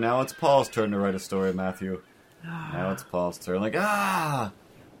 Oh, now it's Paul's turn to write a story, Matthew. Now it's Paul's turn. Like, all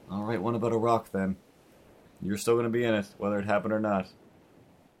right, one about a rock then. You're still gonna be in it, whether it happened or not.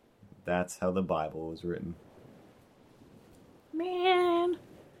 That's how the Bible was written. Man.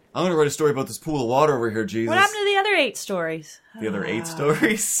 I'm gonna write a story about this pool of water over here, Jesus. What happened to the other 8 stories? The other 8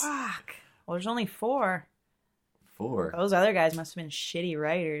 stories? Fuck. Well, there's only 4. 4. Those other guys must have been shitty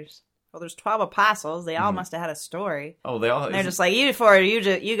writers. Well, there's 12 apostles. They all must have had a story. Oh, they all... And they're just like, you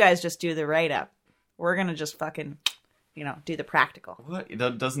guys just do the write-up. We're gonna just fucking, do the practical. What?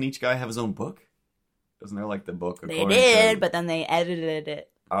 Doesn't each guy have his own book? Isn't there, like, the book? They did, but then they edited it.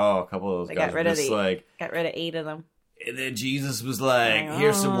 Oh, a couple of those guys got rid of 8 of them. And then Jesus was like,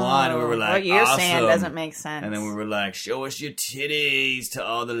 here's some wine. And we were like, what you're awesome. saying doesn't make sense. And then we were like, show us your titties to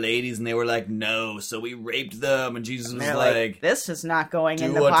all the ladies. And they were like, no. So we raped them. And Jesus was like, this is not going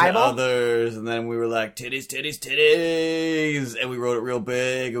in the do unto Bible. others. And then we were like, titties, titties, titties. And we wrote it real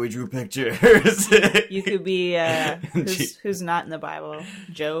big. And we drew pictures. You could be, who's not in the Bible?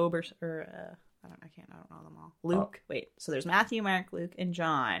 Job or I don't know them all. Luke. Wait, so there's Matthew, Mark, Luke, and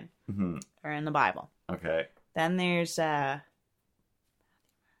John are in the Bible. Okay. Then there's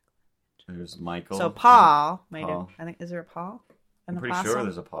Michael. So Paul might have. I think, is there a Paul? I'm pretty sure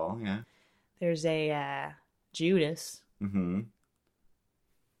there's a Paul. Yeah. There's a Judas. Mm-hmm.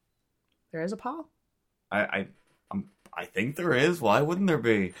 There is a Paul. I think there is. Why wouldn't there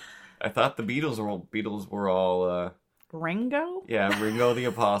be? I thought the Beatles were all Ringo. Yeah, Ringo the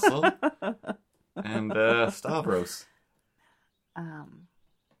Apostle and Stavros.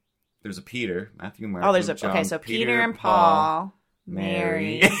 There's a Peter, Matthew, Mark. Oh, there's Luke, John, okay. So Peter and Paul,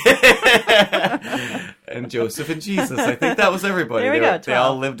 Mary, and Joseph and Jesus. I think that was everybody. There we go. They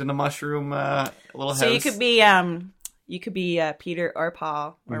all lived in a mushroom little house. So you could be Peter or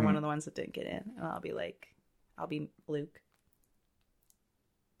Paul or one of the ones that didn't get in, and I'll be Luke.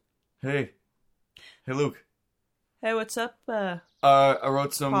 Hey, Luke. Hey, what's up? I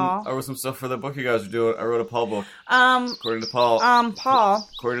wrote some stuff for the book you guys are doing. I wrote a Paul book. According to Paul. Paul.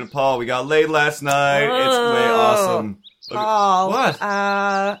 According to Paul, we got laid last night. It's way awesome. Paul.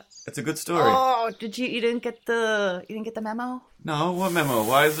 What? It's a good story. Oh, you didn't get the memo? No, what memo?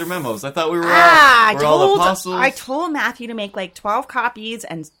 Why is there memos? I thought we were all apostles. I told Matthew to make like 12 copies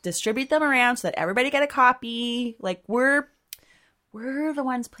and distribute them around so that everybody get a copy. Like we're the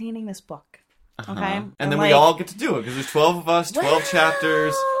ones planning this book. Okay, and then we all get to do it because there's 12 of us, 12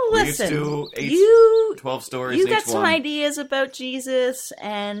 chapters. Listen, we used to 12 stories. You in got each some one. ideas about Jesus,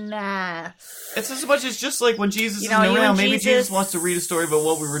 and it's as much as just like when Jesus isn't around. Maybe Jesus wants to read a story about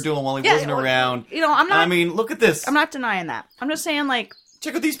what we were doing while he wasn't around. I'm not. I mean, look at this. I'm not denying that. I'm just saying, like.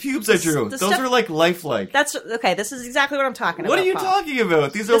 Check out these pubes I drew. Those are like lifelike. That's okay. This is exactly what I'm talking about. What are you talking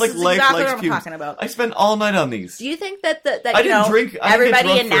about? These are like lifelike exactly what I'm pubes. talking about. I spent all night on these. Do you think that I didn't drink.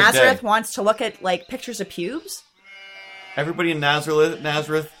 Everybody in Nazareth wants to look at like pictures of pubes? Everybody in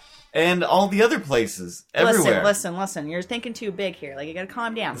Nazareth, and all the other places everywhere. Listen. You're thinking too big here. Like you got to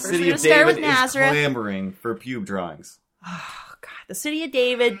calm down. The First, city we're of going to start with David is Nazareth. clamoring for pube drawings. Oh God, the city of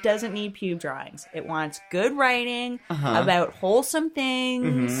David doesn't need pube drawings. It wants good writing about wholesome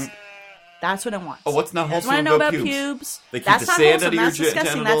things. That's what it wants. Oh, what's not wholesome about know about pubes? pubes? They keep That's the not sand wholesome. out of your That's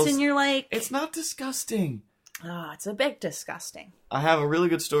disgusting. genitals. That's in your like. It's not disgusting. Oh, it's a bit disgusting. I have a really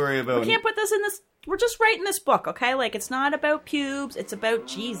good story about. We can't put this in this. We're just writing this book, okay? Like it's not about pubes. It's about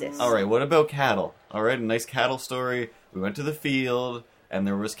Jesus. All right. What about cattle? All right, a nice cattle story. We went to the field. And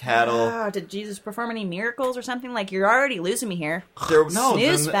there was cattle. Did Jesus perform any miracles or something? Like you're already losing me here.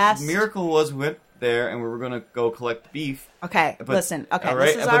 Snooze fest. The miracle was we went there and we were going to go collect beef. Okay, listen. Okay, all right,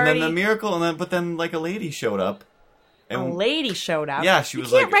 this is but already... then the miracle, but then like a lady showed up. And a lady showed up. Yeah, she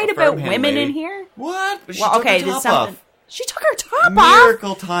was like. You can't write about women in here. What? But well, okay, did something. Off. She took her top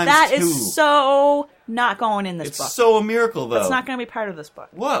miracle off. Times that 2. Is so not going in this book. It's so a miracle, though. It's not going to be part of this book.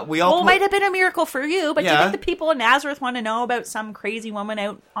 What? It might have been a miracle for you, but do you think the people in Nazareth want to know about some crazy woman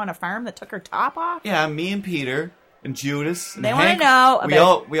out on a farm that took her top off? Yeah, me and Peter and Judas and they Hank, want to know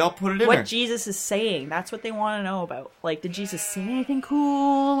about we all put it in what her. Jesus is saying. That's what they want to know about. Like, did Jesus say anything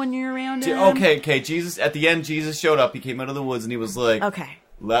cool when you're around him? Okay. Jesus, at the end, Jesus showed up. He came out of the woods and he was like, okay.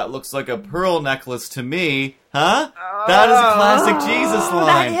 That looks like a pearl necklace to me, huh? That is a classic Jesus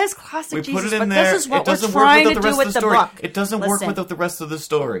line. That is classic Jesus. We put it in but there. This is what it doesn't we're trying work to without the do rest with of the the story. book. It doesn't work without the rest of the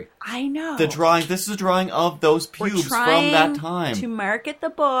story. I know. The drawing. This is a drawing of those pubes from that time. To market the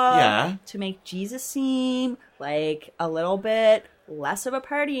book. Yeah. To make Jesus seem like a little bit less of a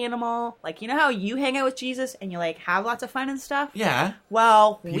party animal. Like, you know how you hang out with Jesus and you like have lots of fun and stuff? Yeah.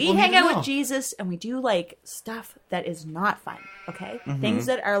 Well, we hang out with Jesus and we do like stuff that is not fun. Okay? Things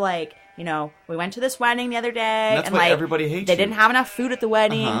that are like, you know, we went to this wedding the other day and why like everybody hates they didn't have enough food at the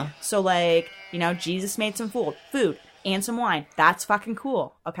wedding. So like, you know, Jesus made some food and some wine. That's fucking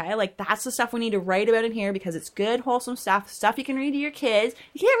cool. Okay? Like that's the stuff we need to write about in here because it's good, wholesome stuff you can read to your kids.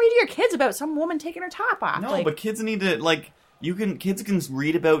 You can't read to your kids about some woman taking her top off. No, but kids need to like kids can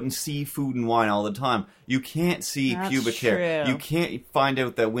read about and see food and wine all the time. You can't see pubic hair. You can't find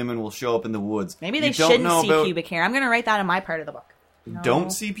out that women will show up in the woods. Maybe they shouldn't see pubic hair. I'm going to write that in my part of the book. No.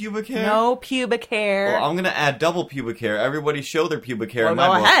 Don't see pubic hair? No pubic hair. Well, I'm going to add double pubic hair. Everybody show their pubic hair in my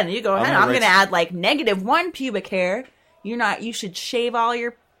book. book. Go ahead. You go ahead. I'm going to add like -1 pubic hair. You should shave all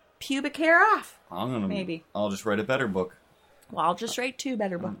your pubic hair off. Maybe. I'll just write a better book. Well, I'll just write 2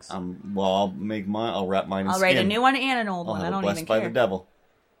 better books. Well, I'll make mine. I'll wrap mine in I'll skin. write a new one and an old one. I don't Blessed even by care. the devil.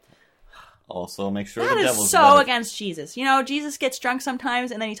 Also, make sure That the is devil's so better. against Jesus. You know, Jesus gets drunk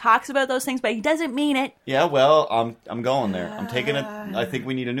sometimes, and then he talks about those things, but he doesn't mean it. Yeah, well, I'm going there. I'm taking it. I think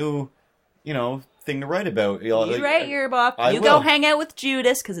we need a new, thing to write about. You write your book. You go hang out with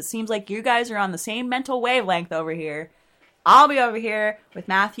Judas, because it seems like you guys are on the same mental wavelength over here. I'll be over here with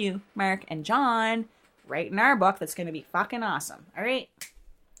Matthew, Mark, and John writing our book that's going to be fucking awesome. All right?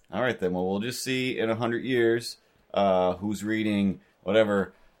 All right, then. Well, we'll just see in 100 years who's reading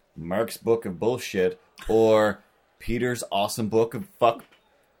whatever Mark's book of bullshit or Peter's awesome book of fuck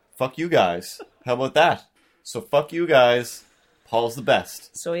you guys. How about that? So fuck you guys. Paul's the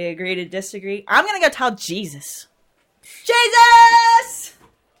best. So we agree to disagree. I'm going to go tell Jesus. Jesus!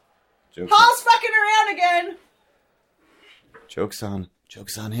 Paul's fucking around again. Joke's on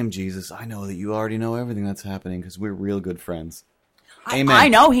him, Jesus. I know that you already know everything that's happening because we're real good friends. Amen. I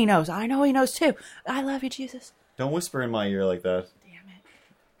know he knows. I know he knows too. I love you, Jesus. Don't whisper in my ear like that. Damn it.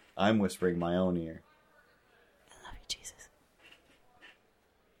 I'm whispering my own ear. I love you, Jesus.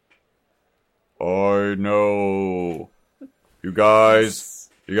 I know. You guys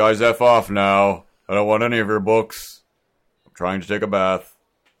F off now. I don't want any of your books. I'm trying to take a bath.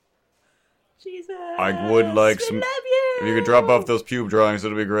 Jesus. I would like we some... love you. If you could drop off those pube drawings,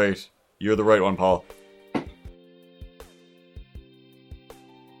 it'll be great. You're the right one, Paul.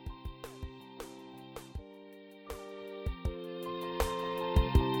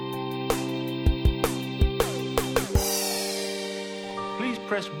 Please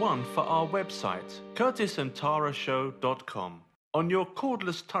press 1 for our website, CurtisandTaraShow.com. On your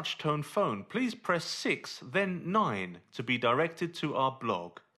cordless touch-tone phone, please press 6, then 9 to be directed to our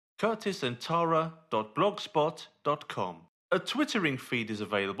blog, curtisandtara.blogspot.com. A Twittering feed is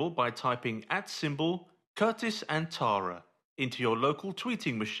available by typing @Curtis and Tara into your local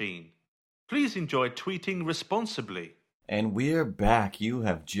tweeting machine. Please enjoy tweeting responsibly. And we're back. You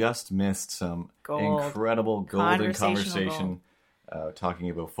have just missed some incredible golden conversation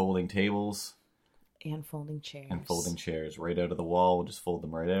talking about folding tables. And folding chairs. And folding chairs right out of the wall. We'll just fold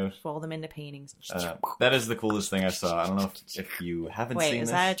them right out. Fold them into paintings. That is the coolest thing I saw. I don't know if you haven't seen this. Wait,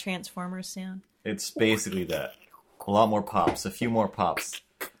 is that a Transformers sound? It's basically that. A lot more pops. A few more pops.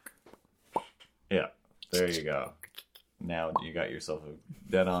 Yeah. There you go. Now you got yourself a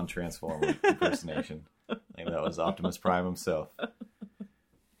dead-on Transformer impersonation. I think that was Optimus Prime himself.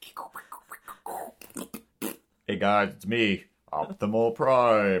 Hey guys, it's me, Optimal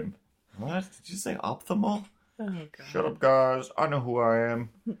Prime. What? Did you say optimal? Oh, God. Shut up, guys. I know who I am.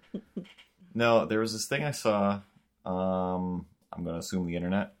 No, there was this thing I saw. I'm going to assume the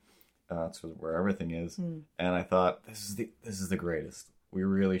internet. That's where everything is. And I thought, this is the greatest. We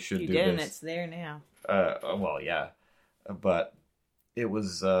really should do this. You did, and it's there now. Well, yeah. But it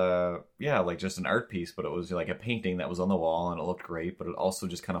was, like just an art piece, but it was like a painting that was on the wall, and it looked great, but it also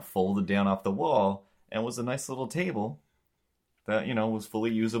just kind of folded down off the wall, and was a nice little table that, was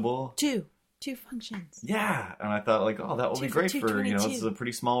fully usable. Two functions. Yeah, and I thought, like, oh, that would be great for, this is a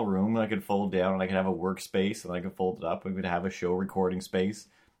pretty small room. I could fold down, and I could have a workspace, and I could fold it up. We could have a show recording space.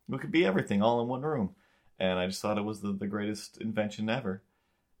 It could be everything all in one room. And I just thought it was the greatest invention ever.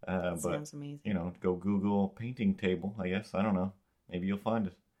 Sounds amazing. Go Google painting table, I guess. I don't know. Maybe you'll find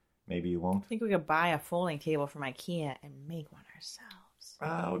it. Maybe you won't. I think we could buy a folding table from IKEA and make one ourselves.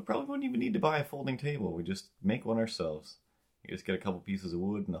 We probably wouldn't even need to buy a folding table. We just make one ourselves. You just get a couple pieces of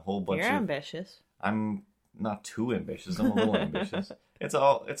wood and a whole bunch You're of... ambitious. I'm not too ambitious. I'm a little ambitious. It's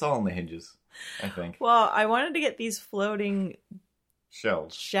all in the hinges, I think. Well, I wanted to get these floating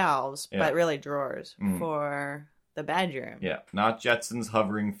Shelves, but really drawers for the bedroom. Yeah, not Jetsons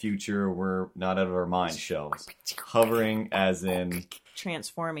hovering future. We're not out of our mind shelves. Hovering as in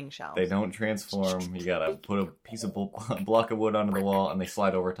transforming shelves. They don't transform. You gotta put a piece of block of wood onto the wall, and they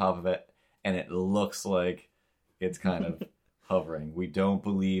slide over top of it, and it looks like it's kind of hovering. We don't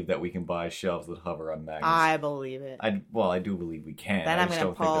believe that we can buy shelves that hover on magnets. I believe it. I do believe we can. Then I'm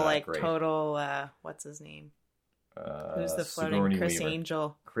gonna pull like total. What's his name? Who's the floating Sigourney Chris Weaver.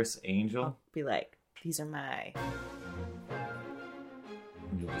 Angel? Chris Angel? I'll be like, these are my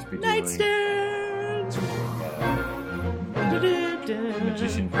You'll just be nightstands.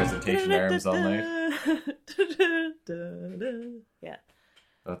 Magician presentation arms all night. Yeah.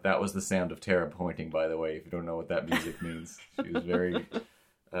 But that was the sound of Tara pointing, by the way, if you don't know what that music means. She was very,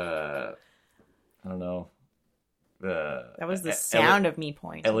 I don't know. That was the sound of me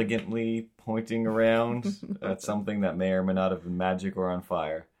pointing. Elegantly pointing around at something that may or may not have been magic or on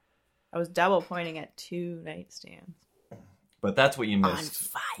fire. I was double pointing at 2 nightstands. But that's what you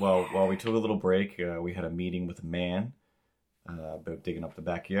missed. On fire. While we took a little break, we had a meeting with a man about digging up the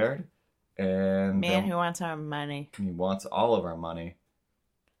backyard. And Man who wants our money. he wants all of our money.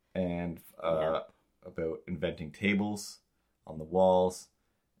 And about inventing tables on the walls.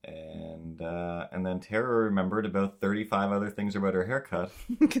 And then Tara remembered about 35 other things about her haircut.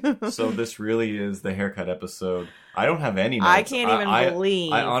 So this really is the haircut episode. I don't have any notes. I can't even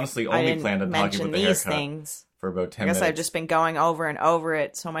believe I honestly only planned on talking about the haircut things. for about 10 I guess minutes. I've just been going over and over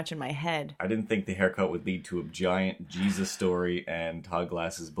it so much in my head. I didn't think the haircut would lead to a giant Jesus story and Todd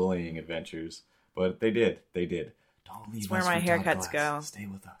Glass's bullying adventures. But they did. They did. Don't leave us That's where my for Todd haircuts Glass. go. Stay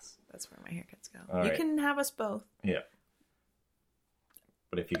with us. That's where my haircuts go. All You right. can have us both. Yeah.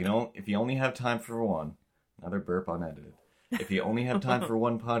 But if you only have time for one, another burp unedited. If you only have time for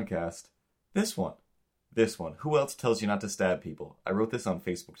one podcast, this one. Who else tells you not to stab people? I wrote this on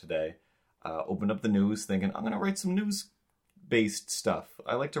Facebook today. Opened up the news thinking, I'm going to write some news-based stuff.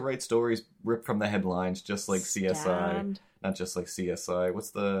 I like to write stories ripped from the headlines, just like CSI. Stabbed. Not just like CSI.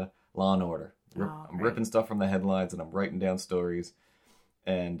 What's the Law and Order? I'm Right. ripping stuff from the headlines and I'm writing down stories.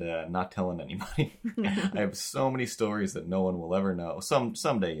 And not telling anybody. I have so many stories that no one will ever know.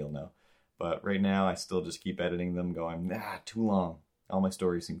 Someday you'll know. But right now, I still just keep editing them, going, too long. All my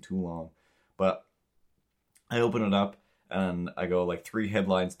stories seem too long. But I open it up, and I go like 3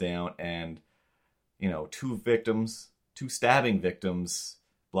 headlines down, and, 2 stabbing victims,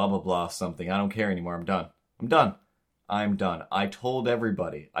 blah, blah, blah, something. I don't care anymore. I'm done. I told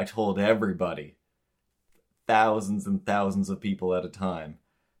everybody. Thousands and thousands of people at a time.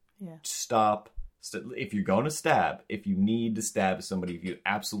 Yeah. Stop. If you're going to stab, if you need to stab somebody, if you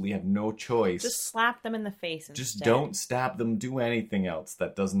absolutely have no choice, Just slap them in the face instead. just don't stab them. Do anything else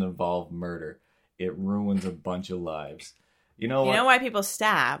that doesn't involve murder. It ruins a bunch of lives. You know what? You know why people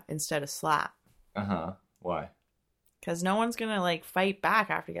stab instead of slap? Why? Because no one's going to, fight back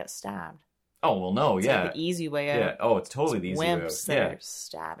after you get stabbed. Oh, well, no, It's yeah. like the easy way out. Yeah. Oh, it's totally the easy way out. Wimps that Yeah. are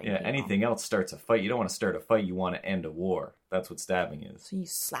stabbing Yeah, people. anything else starts a fight. You don't want to start a fight. You want to end a war. That's what stabbing is. So you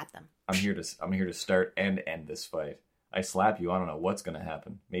slap them. I'm here to start and end this fight. I slap you, I don't know what's going to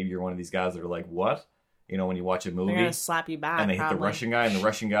happen. Maybe you're one of these guys that are like, what? When you watch a movie They're going to slap you back, and they hit the probably. Russian guy, and the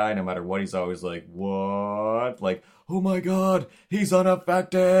Russian guy, no matter what, he's always like, what? Like, oh my god, he's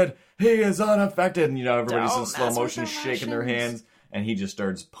unaffected. He is unaffected. And, everybody's Don't in slow mess with motion the shaking their Russians. hands. And he just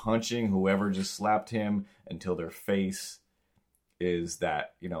starts punching whoever just slapped him until their face is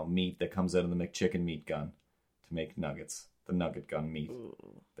that, meat that comes out of the McChicken meat gun to make nuggets. The nugget gun meat. Ooh.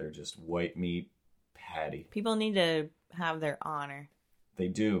 They're just white meat patty. People need to have their honor. They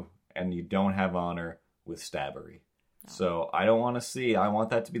do. And you don't have honor with stabbery. No. So I don't want to see. I want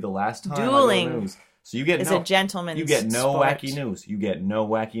that to be the last time Dueling I go news. So you get is a gentleman's You get no sport. wacky news. You get no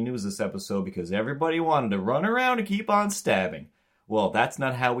wacky news this episode because everybody wanted to run around and keep on stabbing. Well, that's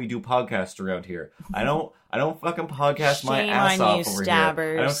not how we do podcasts around here. I don't fucking podcast my Shame ass on off you, over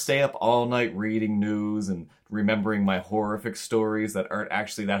stabbers. here. I don't stay up all night reading news and remembering my horrific stories that aren't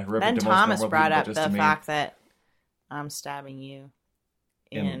actually that horrific. Then to most Thomas normal brought people, up but the just to me. fact that I'm stabbing you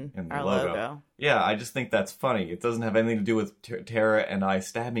in the our logo. Yeah, I just think that's funny. It doesn't have anything to do with Tara and I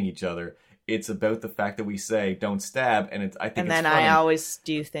stabbing each other. It's about the fact that we say don't stab, and I think And it's then funny. I always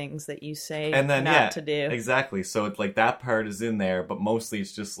do things that you say And then not to do. Exactly. So it's like that part is in there, but mostly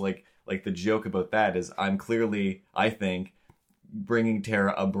it's just like the joke about that is I'm clearly, I think, bringing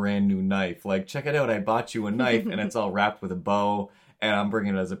Tara a brand new knife. Like, check it out, I bought you a knife, and it's all wrapped with a bow, and I'm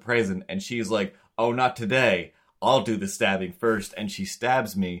bringing it as a present. And she's like, oh, not today. I'll do the stabbing first, and she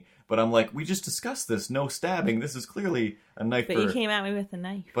stabs me. But I'm like, we just discussed this. No stabbing. This is clearly a knife. But you came at me with a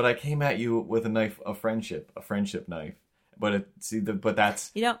knife. But I came at you with a knife, a friendship knife. But but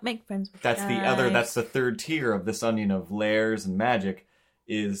that's You don't make friends with that's guys. the other. That's the third tier of this onion of layers and magic.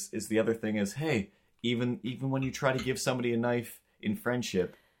 Is the other thing is, hey, even when you try to give somebody a knife in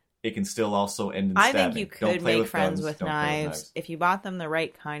friendship, it can still also end in I stabbing. think you Don't could play make with friends guns. with Don't play knives if you bought them the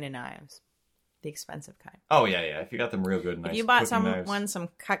right kind of knives. The expensive kind. Oh yeah. If you got them real good, nice. If you bought cooking knives. some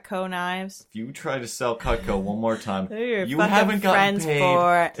Cutco knives, If you try to sell Cutco one more time, they're your you fucking haven't gotten friends paid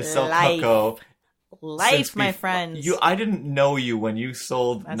for to sell life. Cutco. Life, my friends. I didn't know you when you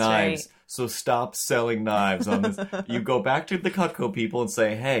sold That's knives, right. so stop selling knives on this. You go back to the Cutco people and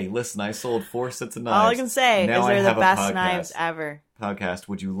say, "Hey, listen, I sold 4 sets of knives. All I can say Now is I they're have the a best podcast. knives ever. Podcast.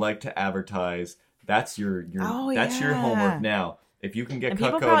 Would you like to advertise? That's your Oh, that's your yeah. homework now. If you can get And Cutco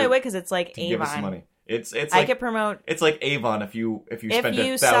people probably to, would because it's like to give us some Avon. money, it's I like could promote it's like Avon. If you if spend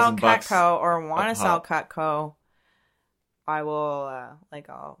you sell $1,000 Cutco or want a to sell pop. Cutco, I will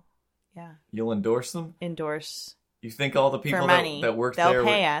I'll you'll endorse them. endorse. You think all the people For money. that work They'll there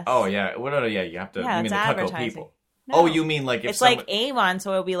pay would, us. Oh yeah, well, no, yeah, you have to. Yeah, you mean it's the Cutco advertising. people? No. Oh, you mean like if It's someone, like Avon,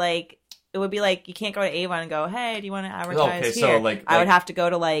 so it'll be like it would be like you can't go to Avon and go, hey, do you want to advertise Okay, here? so, like- I would have to go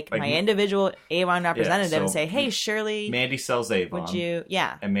to like like- my individual Avon representative and so say, hey, Shirley, Mandy sells Avon. would you?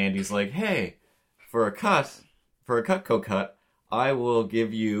 Yeah. And Mandy's like, hey, for a Cutco cut, I will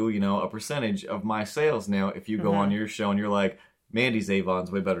give you, a percentage of my sales now if you go on your show and you're like, Mandy's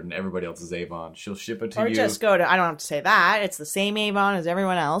Avon's way better than everybody else's Avon. She'll ship it to Or you. just go to, I don't have to say that. It's the same Avon as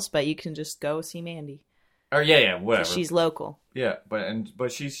everyone else, but you can just go see Mandy. Or yeah, whatever. She's local. Yeah,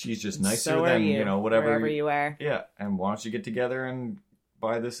 but she's just nicer So are than, you, whatever. wherever you are. Yeah, and why don't you get together and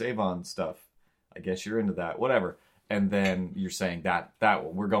buy this Avon stuff? I guess you're into that. Whatever. And then you're saying that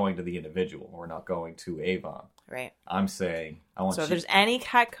we're going to the individual. We're not going to Avon. Right. I'm saying I want So you. if there's any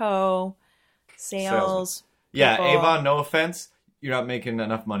Cutco sales. Yeah, people- Avon, no offense. You're not making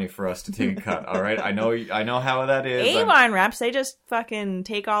enough money for us to take a cut, all right? I know how that is. Avon reps, they just fucking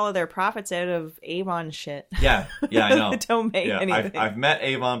take all of their profits out of Avon shit. Yeah, I know. They don't make Yeah, anything. I've met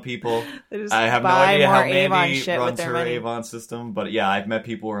Avon people. They just I have no buy idea how more Avon Mandy shit with runs their her money. Avon system, but yeah, I've met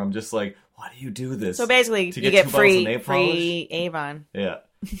people where I'm just like, why do you do this? So basically, To you get get 2 bottles of nail free Avon. Yeah,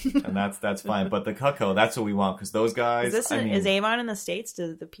 and that's fine. But the Cutco, that's what we want because those guys. Is Avon in the States?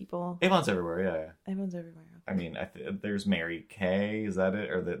 Do the people? Avon's everywhere. Yeah. Avon's everywhere. I mean, there's Mary Kay. Is that it,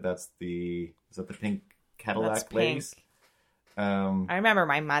 or is that the pink Cadillac That's pink. ladies? I remember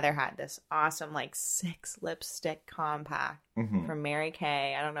my mother had this awesome 6 lipstick compact from Mary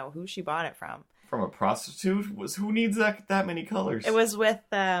Kay. I don't know who she bought it from. From a prostitute? Who needs that many colors? It was with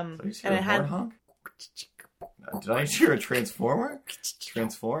Did you and it had honk? Did I hear a transformer?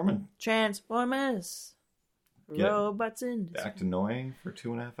 Transform Transformers, Yeah. robots in and act annoying for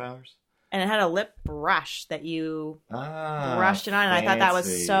 2.5 hours? and it had a lip brush that you Brushed it on, and I thought that was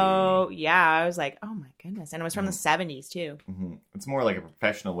fancy. so. Yeah, I was like, oh my goodness, and it was from the 70s too. It's more like a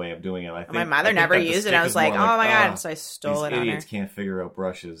professional way of doing it. I think My mother I think never that the used it. stick I was is like, more oh my god, "Ah, so I stole these it on her. idiots can't figure out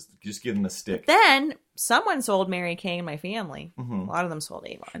brushes. Just give them a stick. Then someone sold Mary Kay in my family. Mm-hmm. A lot of them sold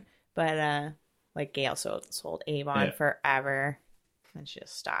Avon, but Gail sold Avon Yeah. forever, and she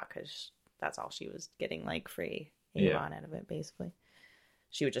just stopped because that's all she was getting free Avon out of it. Basically,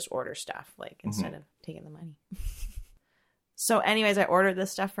 she would just order stuff instead of taking the money. So, anyways, I ordered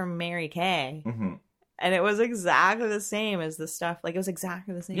this stuff from Mary Kay, and it was exactly the same as the stuff. It was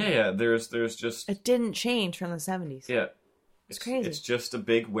exactly the same. Yeah. There's just It didn't change from the 70s. yeah. It's crazy. It's just a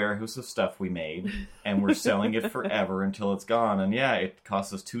big warehouse of stuff we made, and we're selling it forever until it's gone. And yeah, it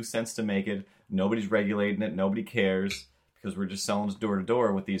costs us 2 cents to make it. Nobody's regulating it. Nobody cares because we're just selling it door to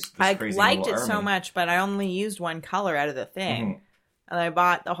door with this I crazy liked little it so army. much, but I only used one color out of the thing. And I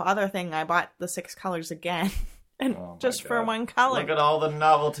bought the other thing. I bought the 6 colors again, and Oh my just for God. one color. Look at all the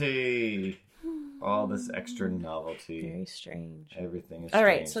novelty. All this extra novelty. Very strange. Everything is All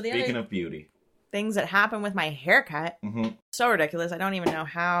right, strange. so the Speaking other- of beauty. Things that happen with my haircut. Mm-hmm. So ridiculous. I don't even know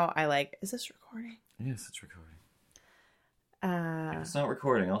how is this recording? Yes, it's recording. If it's not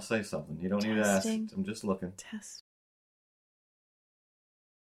recording, I'll say something. You don't need to ask. Testing. I'm just looking. Test.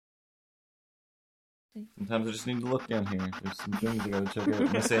 Sometimes I just need to look down here. There's some things I gotta check out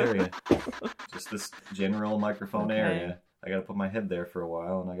in this area. Just this general microphone Okay. area. I gotta put my head there for a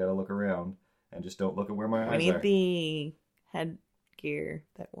while, and I gotta look around, and just don't look at where my We eyes need are. the headgear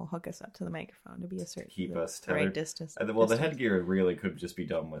that will hook us up to the microphone to be a certain Keep us the right tethered. distance. Well, the headgear really could just be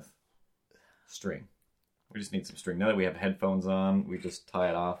done with string. We just need some string. Now that we have headphones on, we just tie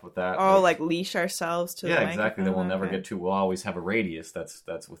it off with that. Oh, leash ourselves to the yeah, microphone. exactly. Then we'll never Okay. get to. We'll always have a radius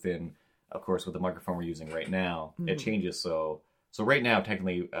that's within. Of course, with the microphone we're using right now, it changes. So right now,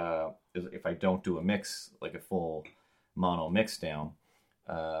 technically, if I don't do a mix, like a full mono mix down,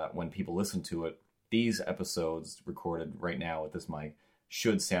 when people listen to it, these episodes recorded right now with this mic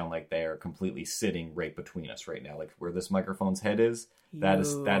should sound like they are completely sitting right between us right now, like where this microphone's head is. That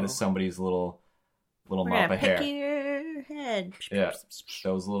is somebody's little We're mop gonna of hair. pick your head. Yeah,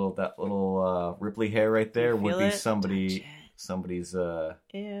 that little Ripley hair right there would Feel be it? somebody's.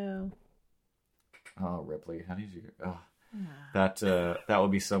 Ew. Oh, Ripley, how did you? Oh, that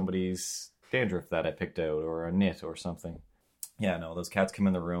would be somebody's dandruff that I picked out, or a knit, or something. Yeah, no, those cats come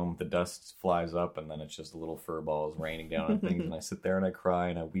in the room, the dust flies up, and then it's just little fur balls raining down on things, and I sit there and I cry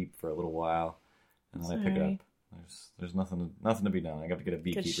and I weep for a little while, and then I pick it Sorry. up. There's nothing to be done. I got to get a Could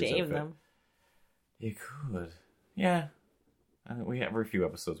beekeeper's shave outfit. them. You could, yeah. Every few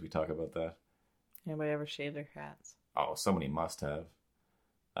episodes we talk about that. Anybody ever shave their cats? Oh, somebody must have.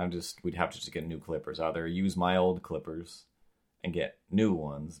 We'd have to just get new clippers. Either use my old clippers and get new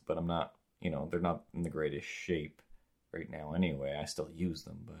ones, but I'm not, they're not in the greatest shape right now anyway. I still use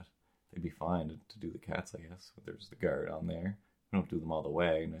them, but they'd be fine to do the cats, I guess. There's the guard on there. We don't do them all the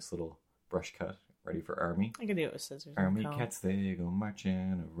way. Nice little brush cut. Ready for army? I could do it with scissors. Army and comb. cats, they go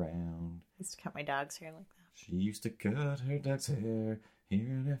marching around. I used to cut my dog's hair like that. She used to cut her dog's hair here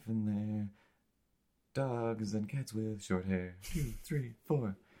and F and there. Dogs and cats with short hair. 2, 3,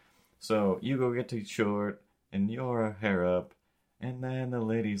 4. So you go get too short and your hair up, and then the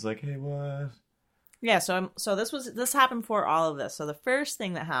lady's like, "Hey, what?" Yeah. So this happened before all of this. So the first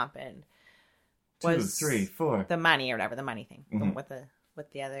thing that happened 2, was 3, 4. the money or whatever, the money thing Mhm.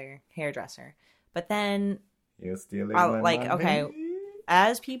 with the other hairdresser. But then, You're stealing Well, my like, money. okay,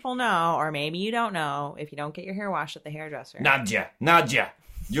 as people know, or maybe you don't know, if you don't get your hair washed at the hairdresser, Nadia,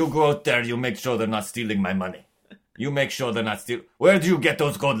 you go out there, you make sure they're not stealing my money. You make sure they're not stealing. Where do you get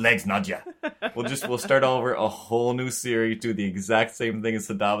those gold legs, Nadia? We'll start over a whole new series, do the exact same thing as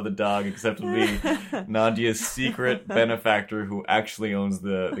Saddam the dog, except it'll be Nadia's secret benefactor who actually owns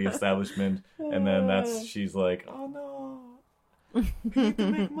the establishment, and then she's like, "Oh no, I need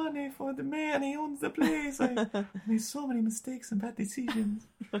to make money for the man. He owns the place. I made so many mistakes and bad decisions."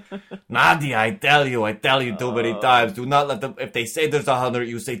 Nadia, I tell you too many times. Do not let them. If they say there's 100,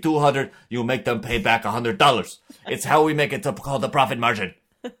 you say 200. You make them pay back $100. It's how we make it called the profit margin.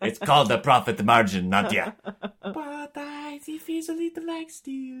 It's called the profit margin, Nadia. But I see feels a little like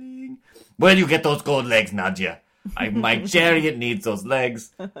stealing. Where do you get those gold legs, Nadia? My chariot needs those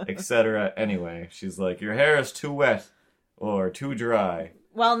legs, etc. Anyway, she's like, "Your hair is too wet or too dry."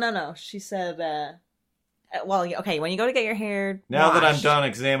 well, no, she said, well, okay, when you go to get your hair Now that I'm washed- done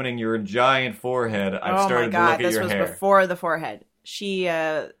examining your giant forehead, I've oh started my God, to look at this your was hair. before the forehead. She,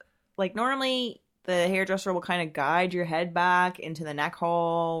 like, normally the hairdresser will kind of guide your head back into the neck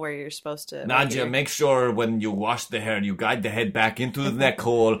hole where you're supposed to... Nadia, make sure when you wash the hair, you guide the head back into the neck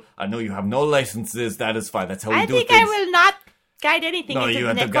hole. I know you have no licenses. That is fine. That's how we I do think things. I will not guide anything No, into you the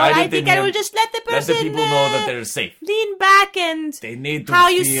have to neck guide hole. it I think in I here. will just let the Let person the people know that they're safe. lean back and They need to how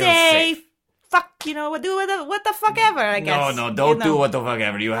you feel say safe. fuck, do what the fuck ever, I guess. No, don't You do know. what the fuck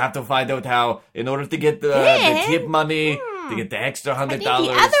ever. You have to find out how, in order to get the Then, tip money, to get the extra I $100. think the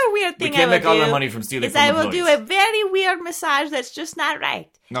other weird we thing can't I make will all do our money from stealing is from I will employees. do a very weird massage that's just not right.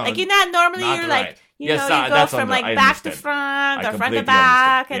 No, like, you're not normally, not you're right. like, you Yes, know, you go that's from I like back to understand. front I or front to completely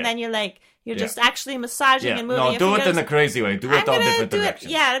back, understand. and then you're Yeah. just actually massaging Yeah, and moving no, your do it fingers. in the crazy way. Do it all different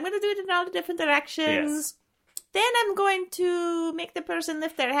directions. I'm going to do it in all the different directions. Then I'm going to make the person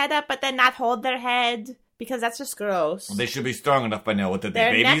lift their head up, but then not hold their head, because that's just gross. They should be strong enough by now. What did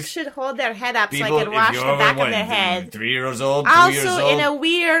Their they, neck babies? should hold their head up People, so I can wash if the you're back what, of their head. 3 years old, 2 years Also, old. in a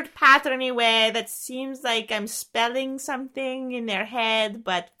weird, patterny way that seems like I'm spelling something in their head,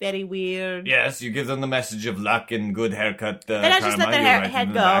 but very weird. Yes, you give them the message of luck and good haircut. Then I just karma. let their You write it head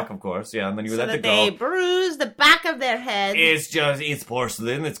in the go. back, of course. Yeah, and then you So let that it they go. bruise the back of their head. It's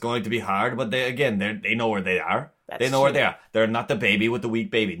porcelain. It's going to be hard, but they know where they are. That's they know where true. they are. They're not the baby with the weak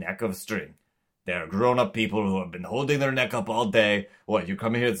baby neck of string. They're grown-up people who have been holding their neck up all day. What, you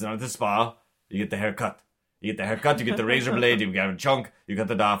come here, it's not the spa, you get the haircut. You get the haircut, you get the razor blade, you get a chunk, you cut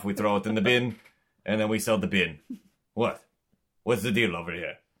it off, we throw it in the bin, and then we sell the bin. What? What's the deal over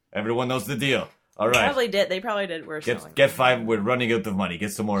here? Everyone knows the deal. All right. They probably did worse. Get 5. We're running out of money.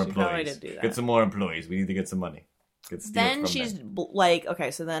 Get some more She probably employees. did do that. Get some more employees. We need to get some money. Get steal Then from she's them. like,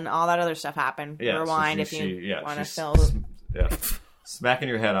 okay, so then all that other stuff happened. Yeah, so Rewind she- if you she- yeah, want to she's- fill the... Yeah, smacking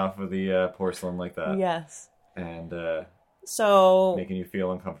your head off with the porcelain like that, Yes. and So, making you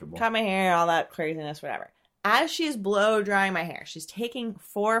feel uncomfortable. cut my hair, all that craziness, whatever. As she's blow drying my hair, she's taking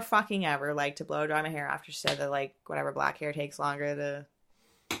for fucking ever, like, to blow dry my hair after she said that, like, whatever, black hair takes longer, the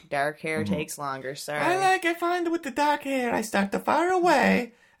dark hair takes longer, sorry. I find with the dark hair, I start to far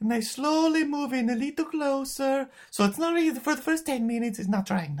away, and I slowly move in a little closer. So it's not really, for the first 10 minutes, it's not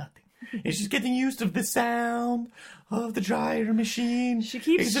trying nothing. It's just getting used to the sound of the dryer machine. She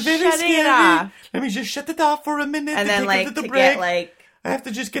keeps It's very shutting it scary. off. Let me just shut it off for a minute. And to then, take like, it to the to break. get, like... I have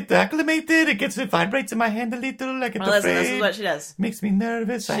to just get acclimated. It vibrates in my hand a little. I get Well, listen, afraid. this is what she does. Makes me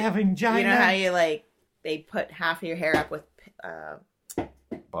nervous. I have angina. You know how you, like, they put half of your hair up with...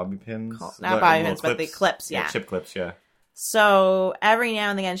 bobby pins? not bobby pins, but the clips, yeah. Chip clips, yeah. So every now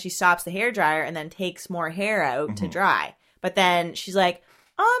and again, she stops the hairdryer and then takes more hair out to dry. But then she's like,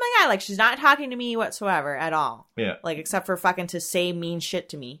 oh my God, like, she's not talking to me whatsoever at all. Yeah. Like, except for fucking to say mean shit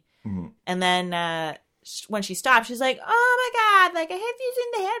to me. Mm-hmm. And then when she stops, she's like, oh my God, like, I hate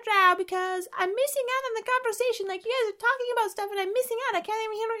using the hairdryer because I'm missing out on the conversation. Like, you guys are talking about stuff and I'm missing out. I can't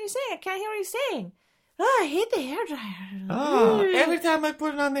even hear what you're saying. I can't hear what you're saying. Oh, I hate the hairdryer. Oh, every time I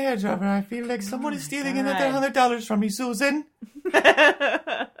put it on the hairdryer, I feel like someone is stealing God. another $100 from me, Susan.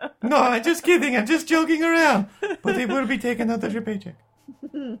 No, I'm just kidding. I'm just joking around. But they will be taken out of your paycheck.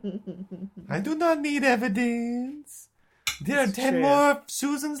 I do not need evidence. There are 10 true. more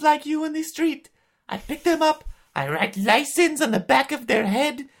Susans like you in the street. I pick them up, I write license on the back of their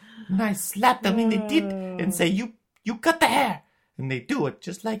head, and I slap them in the tit and say, you cut the hair. And they do it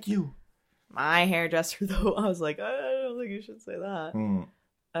just like you. My hairdresser, though, I was like, I don't think you should say that. Hmm.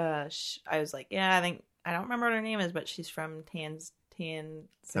 I was like, yeah, I don't remember what her name is, but she's from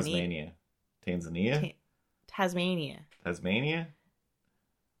Tasmania. Tanzania? Tasmania. Tasmania?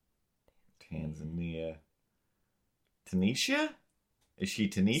 Tanzania. Tunisia? Is she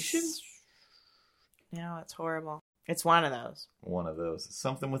Tunisian? No, it's horrible. It's one of those. One of those.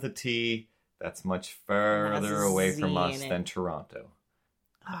 Something with a T that's much further away from us than Toronto.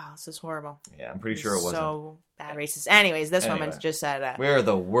 Oh, this is horrible. Yeah, I'm pretty sure it wasn't. So bad racist. Anyways, this woman just said... we're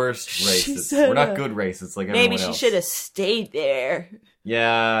the worst racists. Said, we're not good racists like everyone else. Maybe she should have stayed there.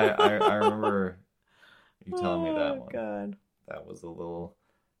 Yeah, I remember you telling me that one. God.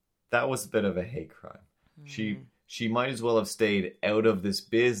 That was a bit of a hate crime. She might as well have stayed out of this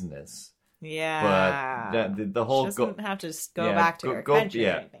business. Yeah. But the whole... She doesn't have to just go back to her country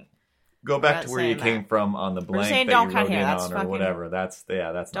or anything. Go back to where you came from on the blank saying that don't you cut wrote hair. in That's on or fucking- whatever. That's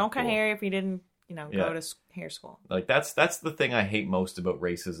Don't not cut cool. hair if you didn't, go to hair school. Like that's the thing I hate most about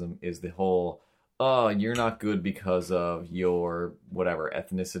racism is the whole, oh, you're not good because of your whatever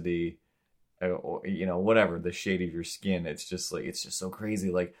ethnicity, or whatever the shade of your skin. It's just so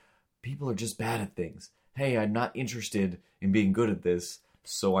crazy. Like people are just bad at things. Hey, I'm not interested in being good at this,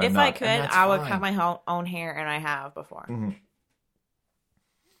 so I'm if not. I could, I would cut my own hair, and I have before. Mm-hmm.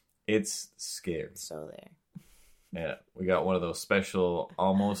 It's scary. So there. Yeah, we got one of those special,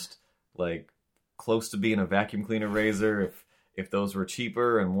 almost like close to being a vacuum cleaner razor. If those were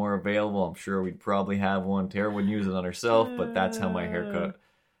cheaper and more available, I'm sure we'd probably have one. Tara wouldn't use it on herself, but that's how my hair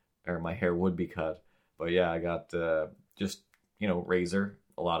would be cut. But yeah, I got just razor.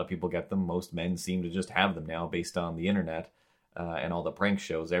 A lot of people get them. Most men seem to just have them now, based on the internet and all the prank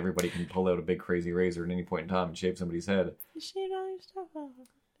shows. Everybody can pull out a big crazy razor at any point in time and shave somebody's head. You shaved all your stuff off.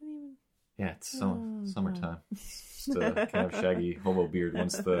 Yeah, it's summertime. Just kind of shaggy hobo beard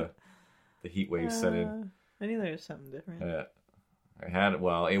once the heat waves set in. I knew there was something different. Yeah, I had it.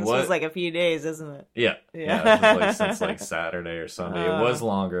 Well, This was like a few days, isn't it? Yeah. This was since Saturday or Sunday. It was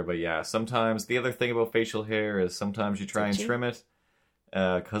longer, but yeah. Sometimes the other thing about facial hair is sometimes you try and trim it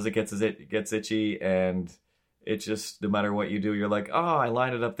because it gets itchy, and it just no matter what you do, you're like, oh, I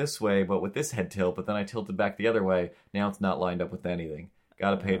lined it up this way, but with this head tilt, but then I tilted back the other way. Now it's not lined up with anything.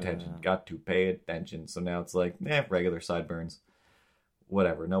 Got to pay attention. So now it's like, regular sideburns.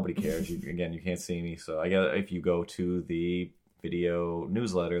 Whatever. Nobody cares. You can't see me. So I guess if you go to the video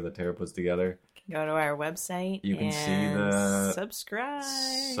newsletter that Tara puts together, go to our website. You can see the subscribe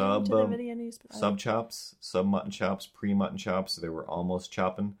to the video newsletter. Sub chops, sub mutton chops, pre mutton chops. They were almost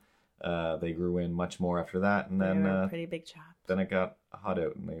chopping. They grew in much more after that, and then pretty big chops. Then it got hot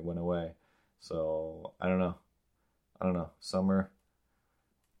out and they went away. So I don't know. Summer.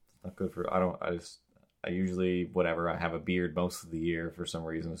 Not good for. I usually I have a beard most of the year for some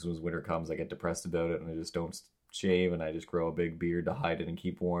reason. As soon as winter comes, I get depressed about it and I just don't shave and I just grow a big beard to hide it and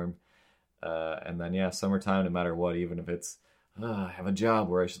keep warm. And then summertime, no matter what, even if it's I have a job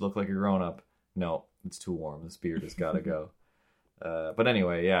where I should look like a grown up. No, it's too warm. This beard has got to go. But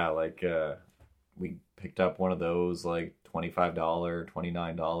anyway, we picked up one of those like $25,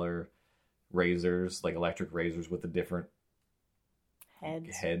 $29 razors, like electric razors with the different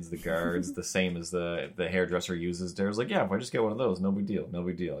heads, the guards, the same as the hairdresser uses. Tara's like, if I just get one of those, no big deal.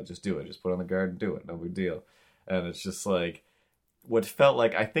 I just do it. Just put on the guard and do it. No big deal. And it's just like, what felt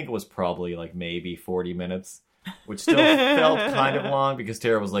like, I think it was probably like maybe 40 minutes, which still felt kind of long because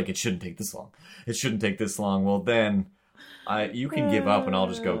Tara was like, it shouldn't take this long. Well, then you can give up and I'll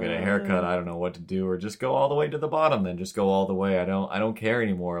just go get a haircut. I don't know what to do, or just go all the way to the bottom. Then just go all the way. I don't care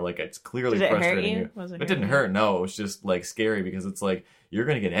anymore. Like it's clearly frustrating you. It didn't hurt. No, it was just like scary because it's like you're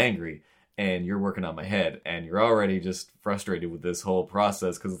gonna get angry and you're working on my head and you're already just frustrated with this whole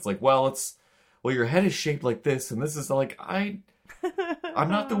process because it's like, your head is shaped like this and this is like I'm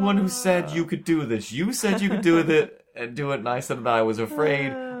not the one who said you could do this. You said you could do it and I said that I was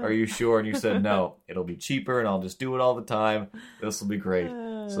afraid. Are you sure? And you said, no, it'll be cheaper and I'll just do it all the time. This will be great.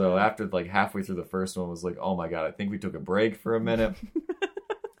 So after like halfway through the first one, was like, oh my God, I think we took a break for a minute.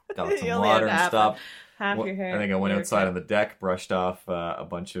 Got some water and stuff. Half your hair. I think I went outside on the deck, brushed off a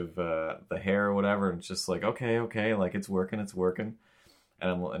bunch of the hair or whatever. And it's just like, okay. Like it's working.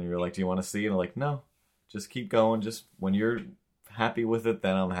 And you're like, do you want to see? And I'm like, no, just keep going. Just when you're happy with it,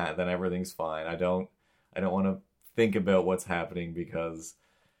 then then everything's fine. I don't want to think about what's happening because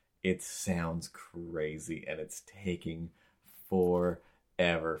it sounds crazy and it's taking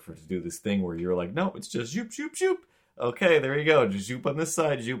forever to do this thing where you're like, no, it's just shoop. okay, there you go. Just zoop on this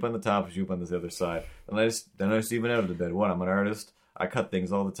side, zoop on the top, zoop on this other side. And I just even out of the bed. What? I'm an artist. I cut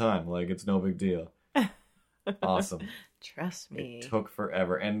things all the time. Like, it's no big deal. Awesome. Trust me. It took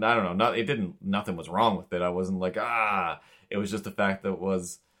forever. And I don't know, nothing was wrong with it. I wasn't like, it was just the fact that it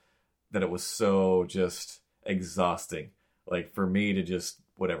was so just exhausting. Like, for me to just,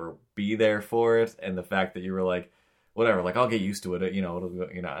 whatever, be there for it. And the fact that you were like, whatever, like, I'll get used to it,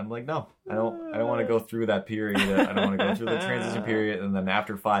 I'm like, no, I don't want to go through that period. I don't want to go through the transition period, and then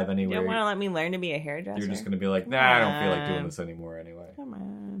after 5 anyway. You don't want to let me learn to be a hairdresser? You're just going to be like, I don't feel like doing this anymore anyway. Come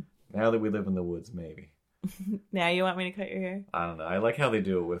on. Now that we live in the woods, maybe. Now you want me to cut your hair? I don't know. I like how they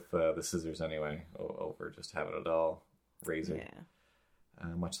do it with the scissors anyway, over just having it all razor.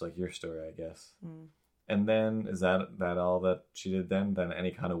 Yeah. Much like your story, I guess. Mm. And then, is that all that she did then? Then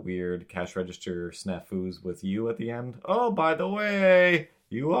any kind of weird cash register snafus with you at the end? Oh, by the way,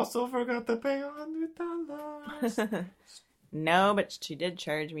 you also forgot to pay $100. No, but she did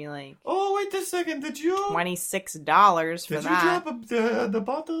charge me like Oh, wait a second, did you? $26 for Did that. you drop the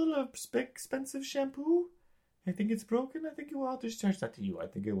bottle of expensive shampoo? I think it's broken. I think I'll discharge that to you. I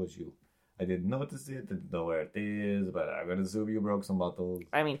think it was you. I didn't notice it, didn't know where it is, but I'm going to assume you broke some bottles.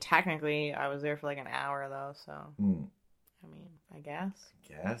 I mean, technically, I was there for like an hour, though, so... I mean, I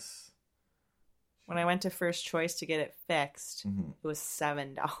guess. When I went to First Choice to get it fixed, it was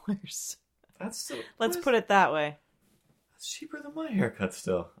 $7. That's so... Let's put it that way. That's cheaper than my haircut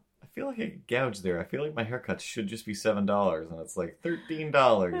still. I feel like I get gouged there. I feel like my haircut should just be $7, and it's like $13.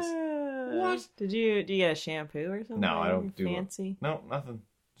 What? Do you get a shampoo or something? No, I don't do fancy. No, nothing.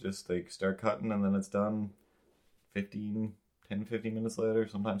 Just like start cutting and then it's done 10, 15 minutes later,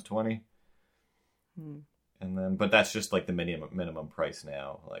 sometimes 20. And then, but that's just like the minimum price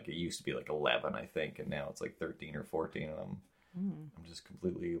now. Like it used to be like 11, I think, and now it's like 13 or 14. And I'm just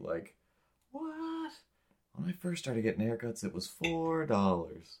completely like, what? When I first started getting haircuts, it was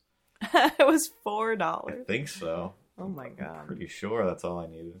 $4. It was $4. I think so. Oh my god! I'm pretty sure that's all I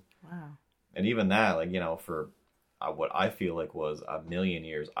needed. Wow. And even that, like, for what I feel like was a million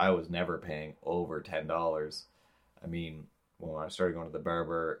years, I was never paying over $10. I mean, when I started going to the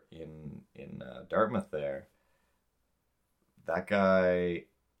barber in Dartmouth there, that guy,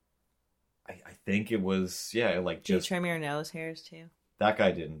 I think it was, like Do you just... trim your nose hairs too? That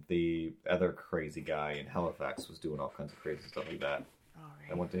guy didn't. The other crazy guy in Halifax was doing all kinds of crazy stuff like that. All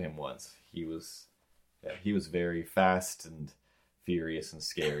right. I went to him once. He was very fast and furious and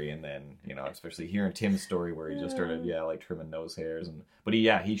scary, and then especially hearing Tim's story where he just started like trimming nose hairs, but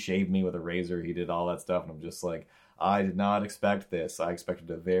he shaved me with a razor, he did all that stuff, and I'm just like, I did not expect this. I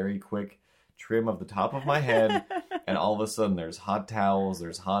expected a very quick trim of the top of my head and all of a sudden there's hot towels,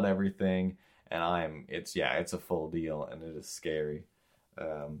 there's hot everything, and it's a full deal, and it is scary.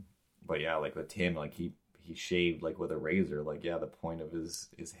 But yeah, like with Tim, like he shaved like with a razor, like the point of his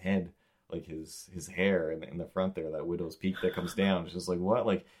head, like his hair in the front there, that widow's peak that comes down. It's just like, what?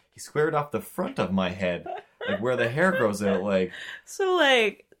 Like, he squared off the front of my head, like where the hair grows out, like. So,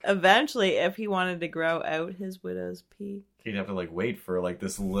 like, eventually, if he wanted to grow out his widow's peak, he'd have to, like, wait for, like,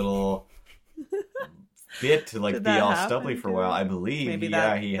 this little bit to, like, be all stubbly for a while. I believe, he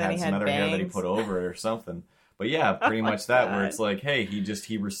had some other hair that he put over it or something. But yeah, pretty much that, where it's like, hey,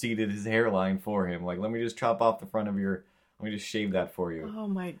 he receded his hairline for him. Like, let me just chop off the front of let me just shave that for you. Oh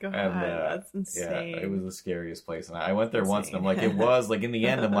my god, and, that's insane. Yeah, it was the scariest place. And I went there once, and I'm like, it was, like, in the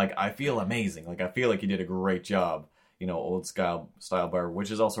end, I'm like, I feel amazing. Like, I feel like you did a great job. Old style barber, which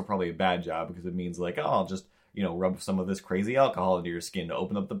is also probably a bad job, because it means, like, oh, I'll just, rub some of this crazy alcohol into your skin to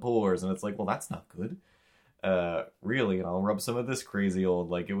open up the pores. And it's like, well, that's not good. Really, and I'll rub some of this crazy old,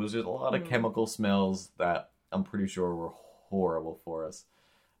 like, it was just a lot of chemical smells that I'm pretty sure were horrible for us.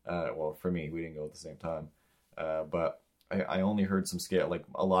 Well, for me, we didn't go at the same time. But I only heard some scare, like,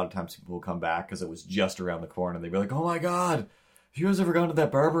 a lot of times people will come back because it was just around the corner, and they'd be like, oh my god, have you guys ever gone to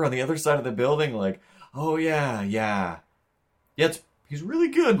that barber on the other side of the building? Like, oh yeah, he's really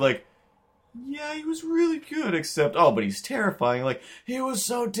good, like, yeah, he was really good, except, but he's terrifying, like, he was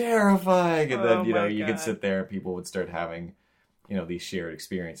so terrifying, and then, you could sit there and people would start having, these shared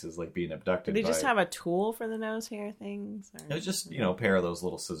experiences, like being abducted. Did they just have a tool for the nose hair things? Or? It was just, a pair of those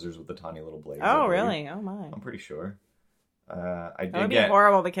little scissors with the tiny little blades. Oh, really? Oh, my. I'm pretty sure. That would be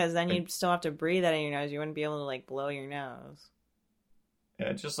horrible, because then you'd still have to breathe out of your nose. You wouldn't be able to, like, blow your nose.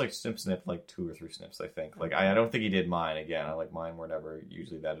 Yeah, just, like, snip, like, 2 or 3 snips, I think. Like, I don't think he did mine again. Mine were never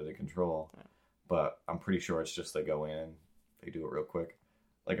usually that out of control. But I'm pretty sure it's just they go in and they do it real quick.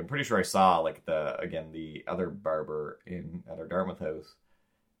 Like, I'm pretty sure I saw, like, the other barber at our Dartmouth house.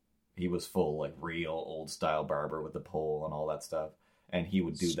 He was full, like, real old-style barber with the pole and all that stuff. And he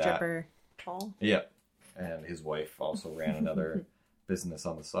would do Stripper pole? Yeah. and his wife also ran another business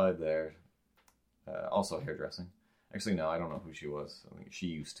on the side there, also hairdressing. Actually, no, I don't know who she was. I think she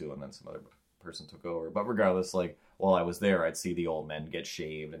used to, and then some other person took over. But regardless, like, while I was there, I'd see the old men get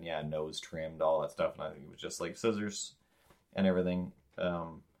shaved and, yeah, nose trimmed, all that stuff. And I think it was just, like, scissors and everything.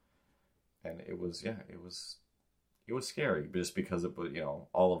 And it was, yeah, it was scary just because of, you know,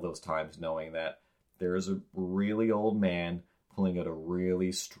 all of those times knowing that there is a really old man pulling out a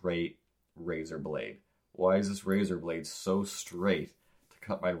really straight razor blade. Why is this razor blade so straight to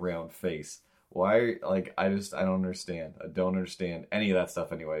cut my round face? Why, like, I don't understand. I don't understand any of that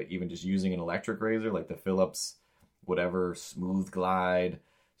stuff anyway. Even just using an electric razor, like the Philips, whatever, Smooth Glide,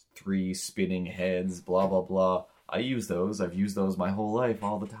 3 spinning heads, blah, blah, blah. I use those. I've used those my whole life,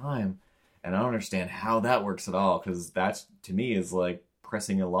 all the time. And I don't understand how that works at all, because that, to me, is like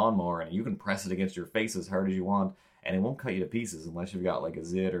pressing a lawnmower, and you can press it against your face as hard as you want, and it won't cut you to pieces unless you've got, like, a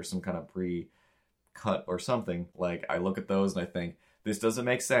zit or some kind of pre-cut or something. Like, I look at those and I think, this doesn't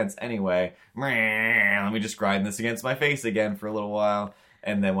make sense. Anyway, let me just grind this against my face again for a little while.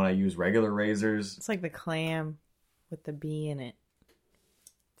 And then when I use regular razors... It's like the clam with the bee in it.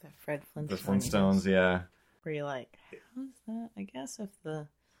 That Fred Flintstone. The Flintstones, yeah. Where you're like, how's that? I guess if the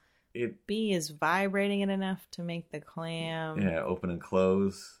bee is vibrating it enough to make the clam... Yeah, open and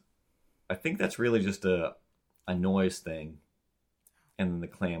close. I think that's really just a noise thing. And then the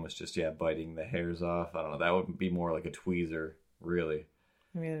clam is just, biting the hairs off. I don't know. That would be more like a tweezer. Really.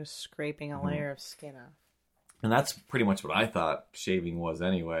 Maybe they're scraping a layer of skin off. And that's pretty much what I thought shaving was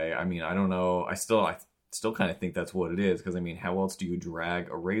anyway. I mean, I don't know. I still kind of think that's what it is. Because, I mean, how else do you drag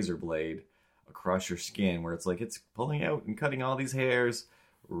a razor blade across your skin where it's like it's pulling out and cutting all these hairs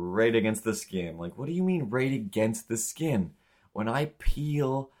right against the skin? Like, what do you mean right against the skin? When I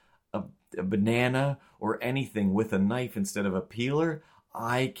peel a banana or anything with a knife instead of a peeler,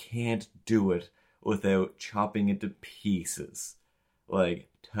 I can't do it without chopping it to pieces. Like,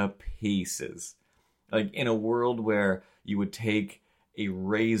 to pieces. Like, in a world where you would take a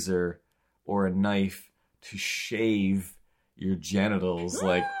razor or a knife to shave your genitals,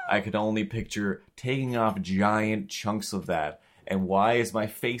 like, I could only picture taking off giant chunks of that. And why is my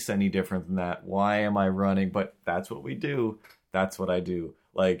face any different than that? Why am I running? But that's what we do. That's what I do.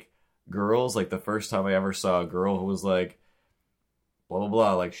 Like, girls, like, the first time I ever saw a girl who was like, blah, blah,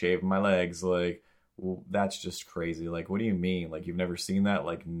 blah, like, shaving my legs, like, well, that's just crazy. Like, what do you mean? Like, you've never seen that?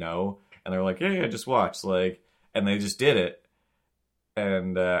 Like, no. And they're like, yeah, just watch. Like, and they just did it.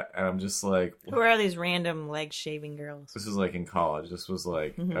 And I'm just like... Who are these random leg shaving girls? This is like in college. This was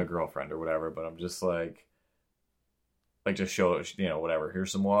like a girlfriend or whatever. But I'm just like just show, you know, whatever.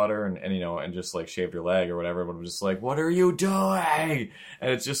 Here's some water and you know, and just like shave your leg or whatever. But I'm just like, what are you doing?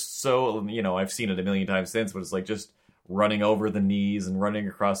 And it's just so, you know, I've seen it a million times since, but it's like just running over the knees and running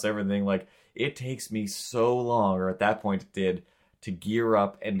across everything. Like, it takes me so long, or at that point it did, to gear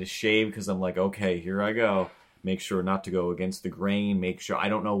up and to shave, because I'm like, okay, here I go. Make sure not to go against the grain. Make sure, I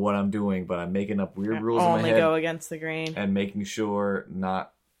don't know what I'm doing, but I'm making up weird rules in my head. Only go against the grain. And making sure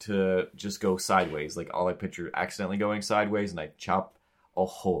not to just go sideways. Like, all I picture accidentally going sideways, and I chop a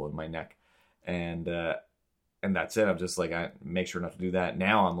hole in my neck. And that's it. I'm just like, I make sure not to do that.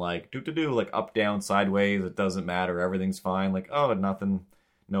 Now I'm like, like up, down, sideways. It doesn't matter. Everything's fine. Like, oh, nothing.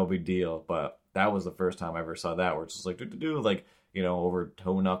 No big deal. But that was the first time I ever saw that, where it's just like, like, you know, over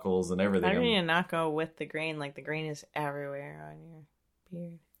toe knuckles and everything. How do you not go with the grain? Like, the grain is everywhere on your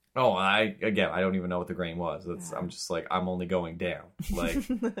beard. Oh, I don't even know what the grain was. I'm just like, I'm only going down. Like,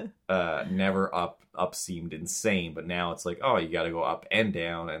 never up. Up seemed insane, but now it's like, oh, you got to go up and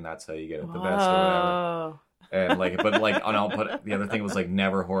down, and that's how you get it the best or whatever. And like, but like, and I'll put the other thing was like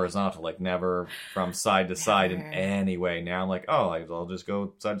never horizontal, like never from side to side in any way. Now I'm like, oh, I'll just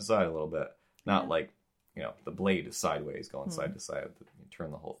go side to side a little bit, not like, you know, the blade is sideways going side to side. You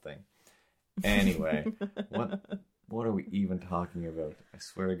turn the whole thing. Anyway, what are we even talking about? I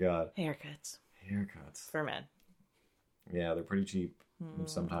swear to God. Haircuts for men. Yeah, they're pretty cheap. And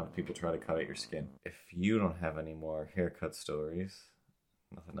sometimes people try to cut out your skin. If you don't have any more haircut stories,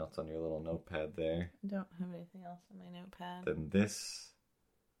 nothing else on your little notepad there, I don't have anything else on my notepad, then this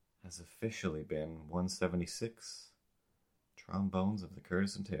has officially been 176 Trombones of the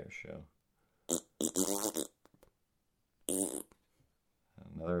Curtis and Tara Show.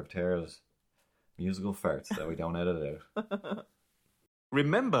 Another of Tara's musical farts that we don't edit out.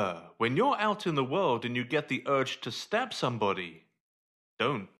 Remember, when you're out in the world and you get the urge to stab somebody,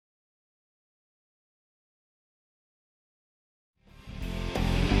 don't